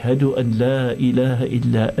نشهد أن لا إله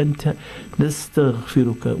إلا أنت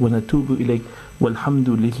نستغفرك ونتوب إليك والحمد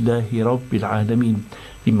لله رب العالمين.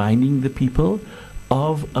 Reminding the people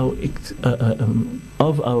of our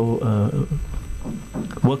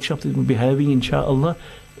workshop that we'll be having inshallah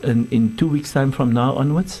in 2 weeks time from now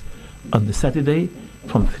onwards, on the Saturday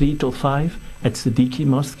from 3 till 5 at Siddiqui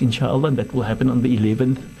Mosque inshallah, and that will happen on the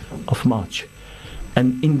 11th of March.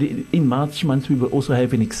 And in March month we will also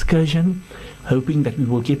have an excursion, hoping that we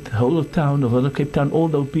will get the whole of town, the whole of Cape Town, all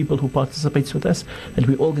those people who participate with us, and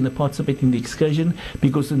we're all going to participate in the excursion,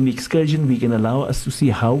 because in the excursion we can allow us to see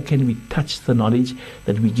how can we touch the knowledge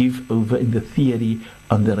that we give over in the theory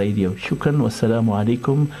on the radio. Shukran wa assalamu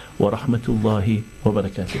alaikum wa rahmatullahi wa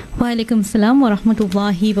barakatuh. Wa alaikum salam wa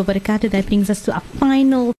rahmatullahi wa barakatuh. That brings us to our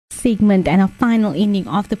final segment and our final ending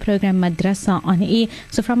of the program Madrasa on Air.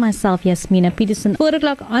 So from myself, Yasmina Peterson, 4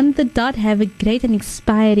 o'clock on the dot. Have a great and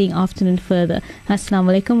inspiring afternoon further.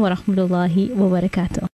 Assalamu alaikum wa rahmatullahi wa barakatuh.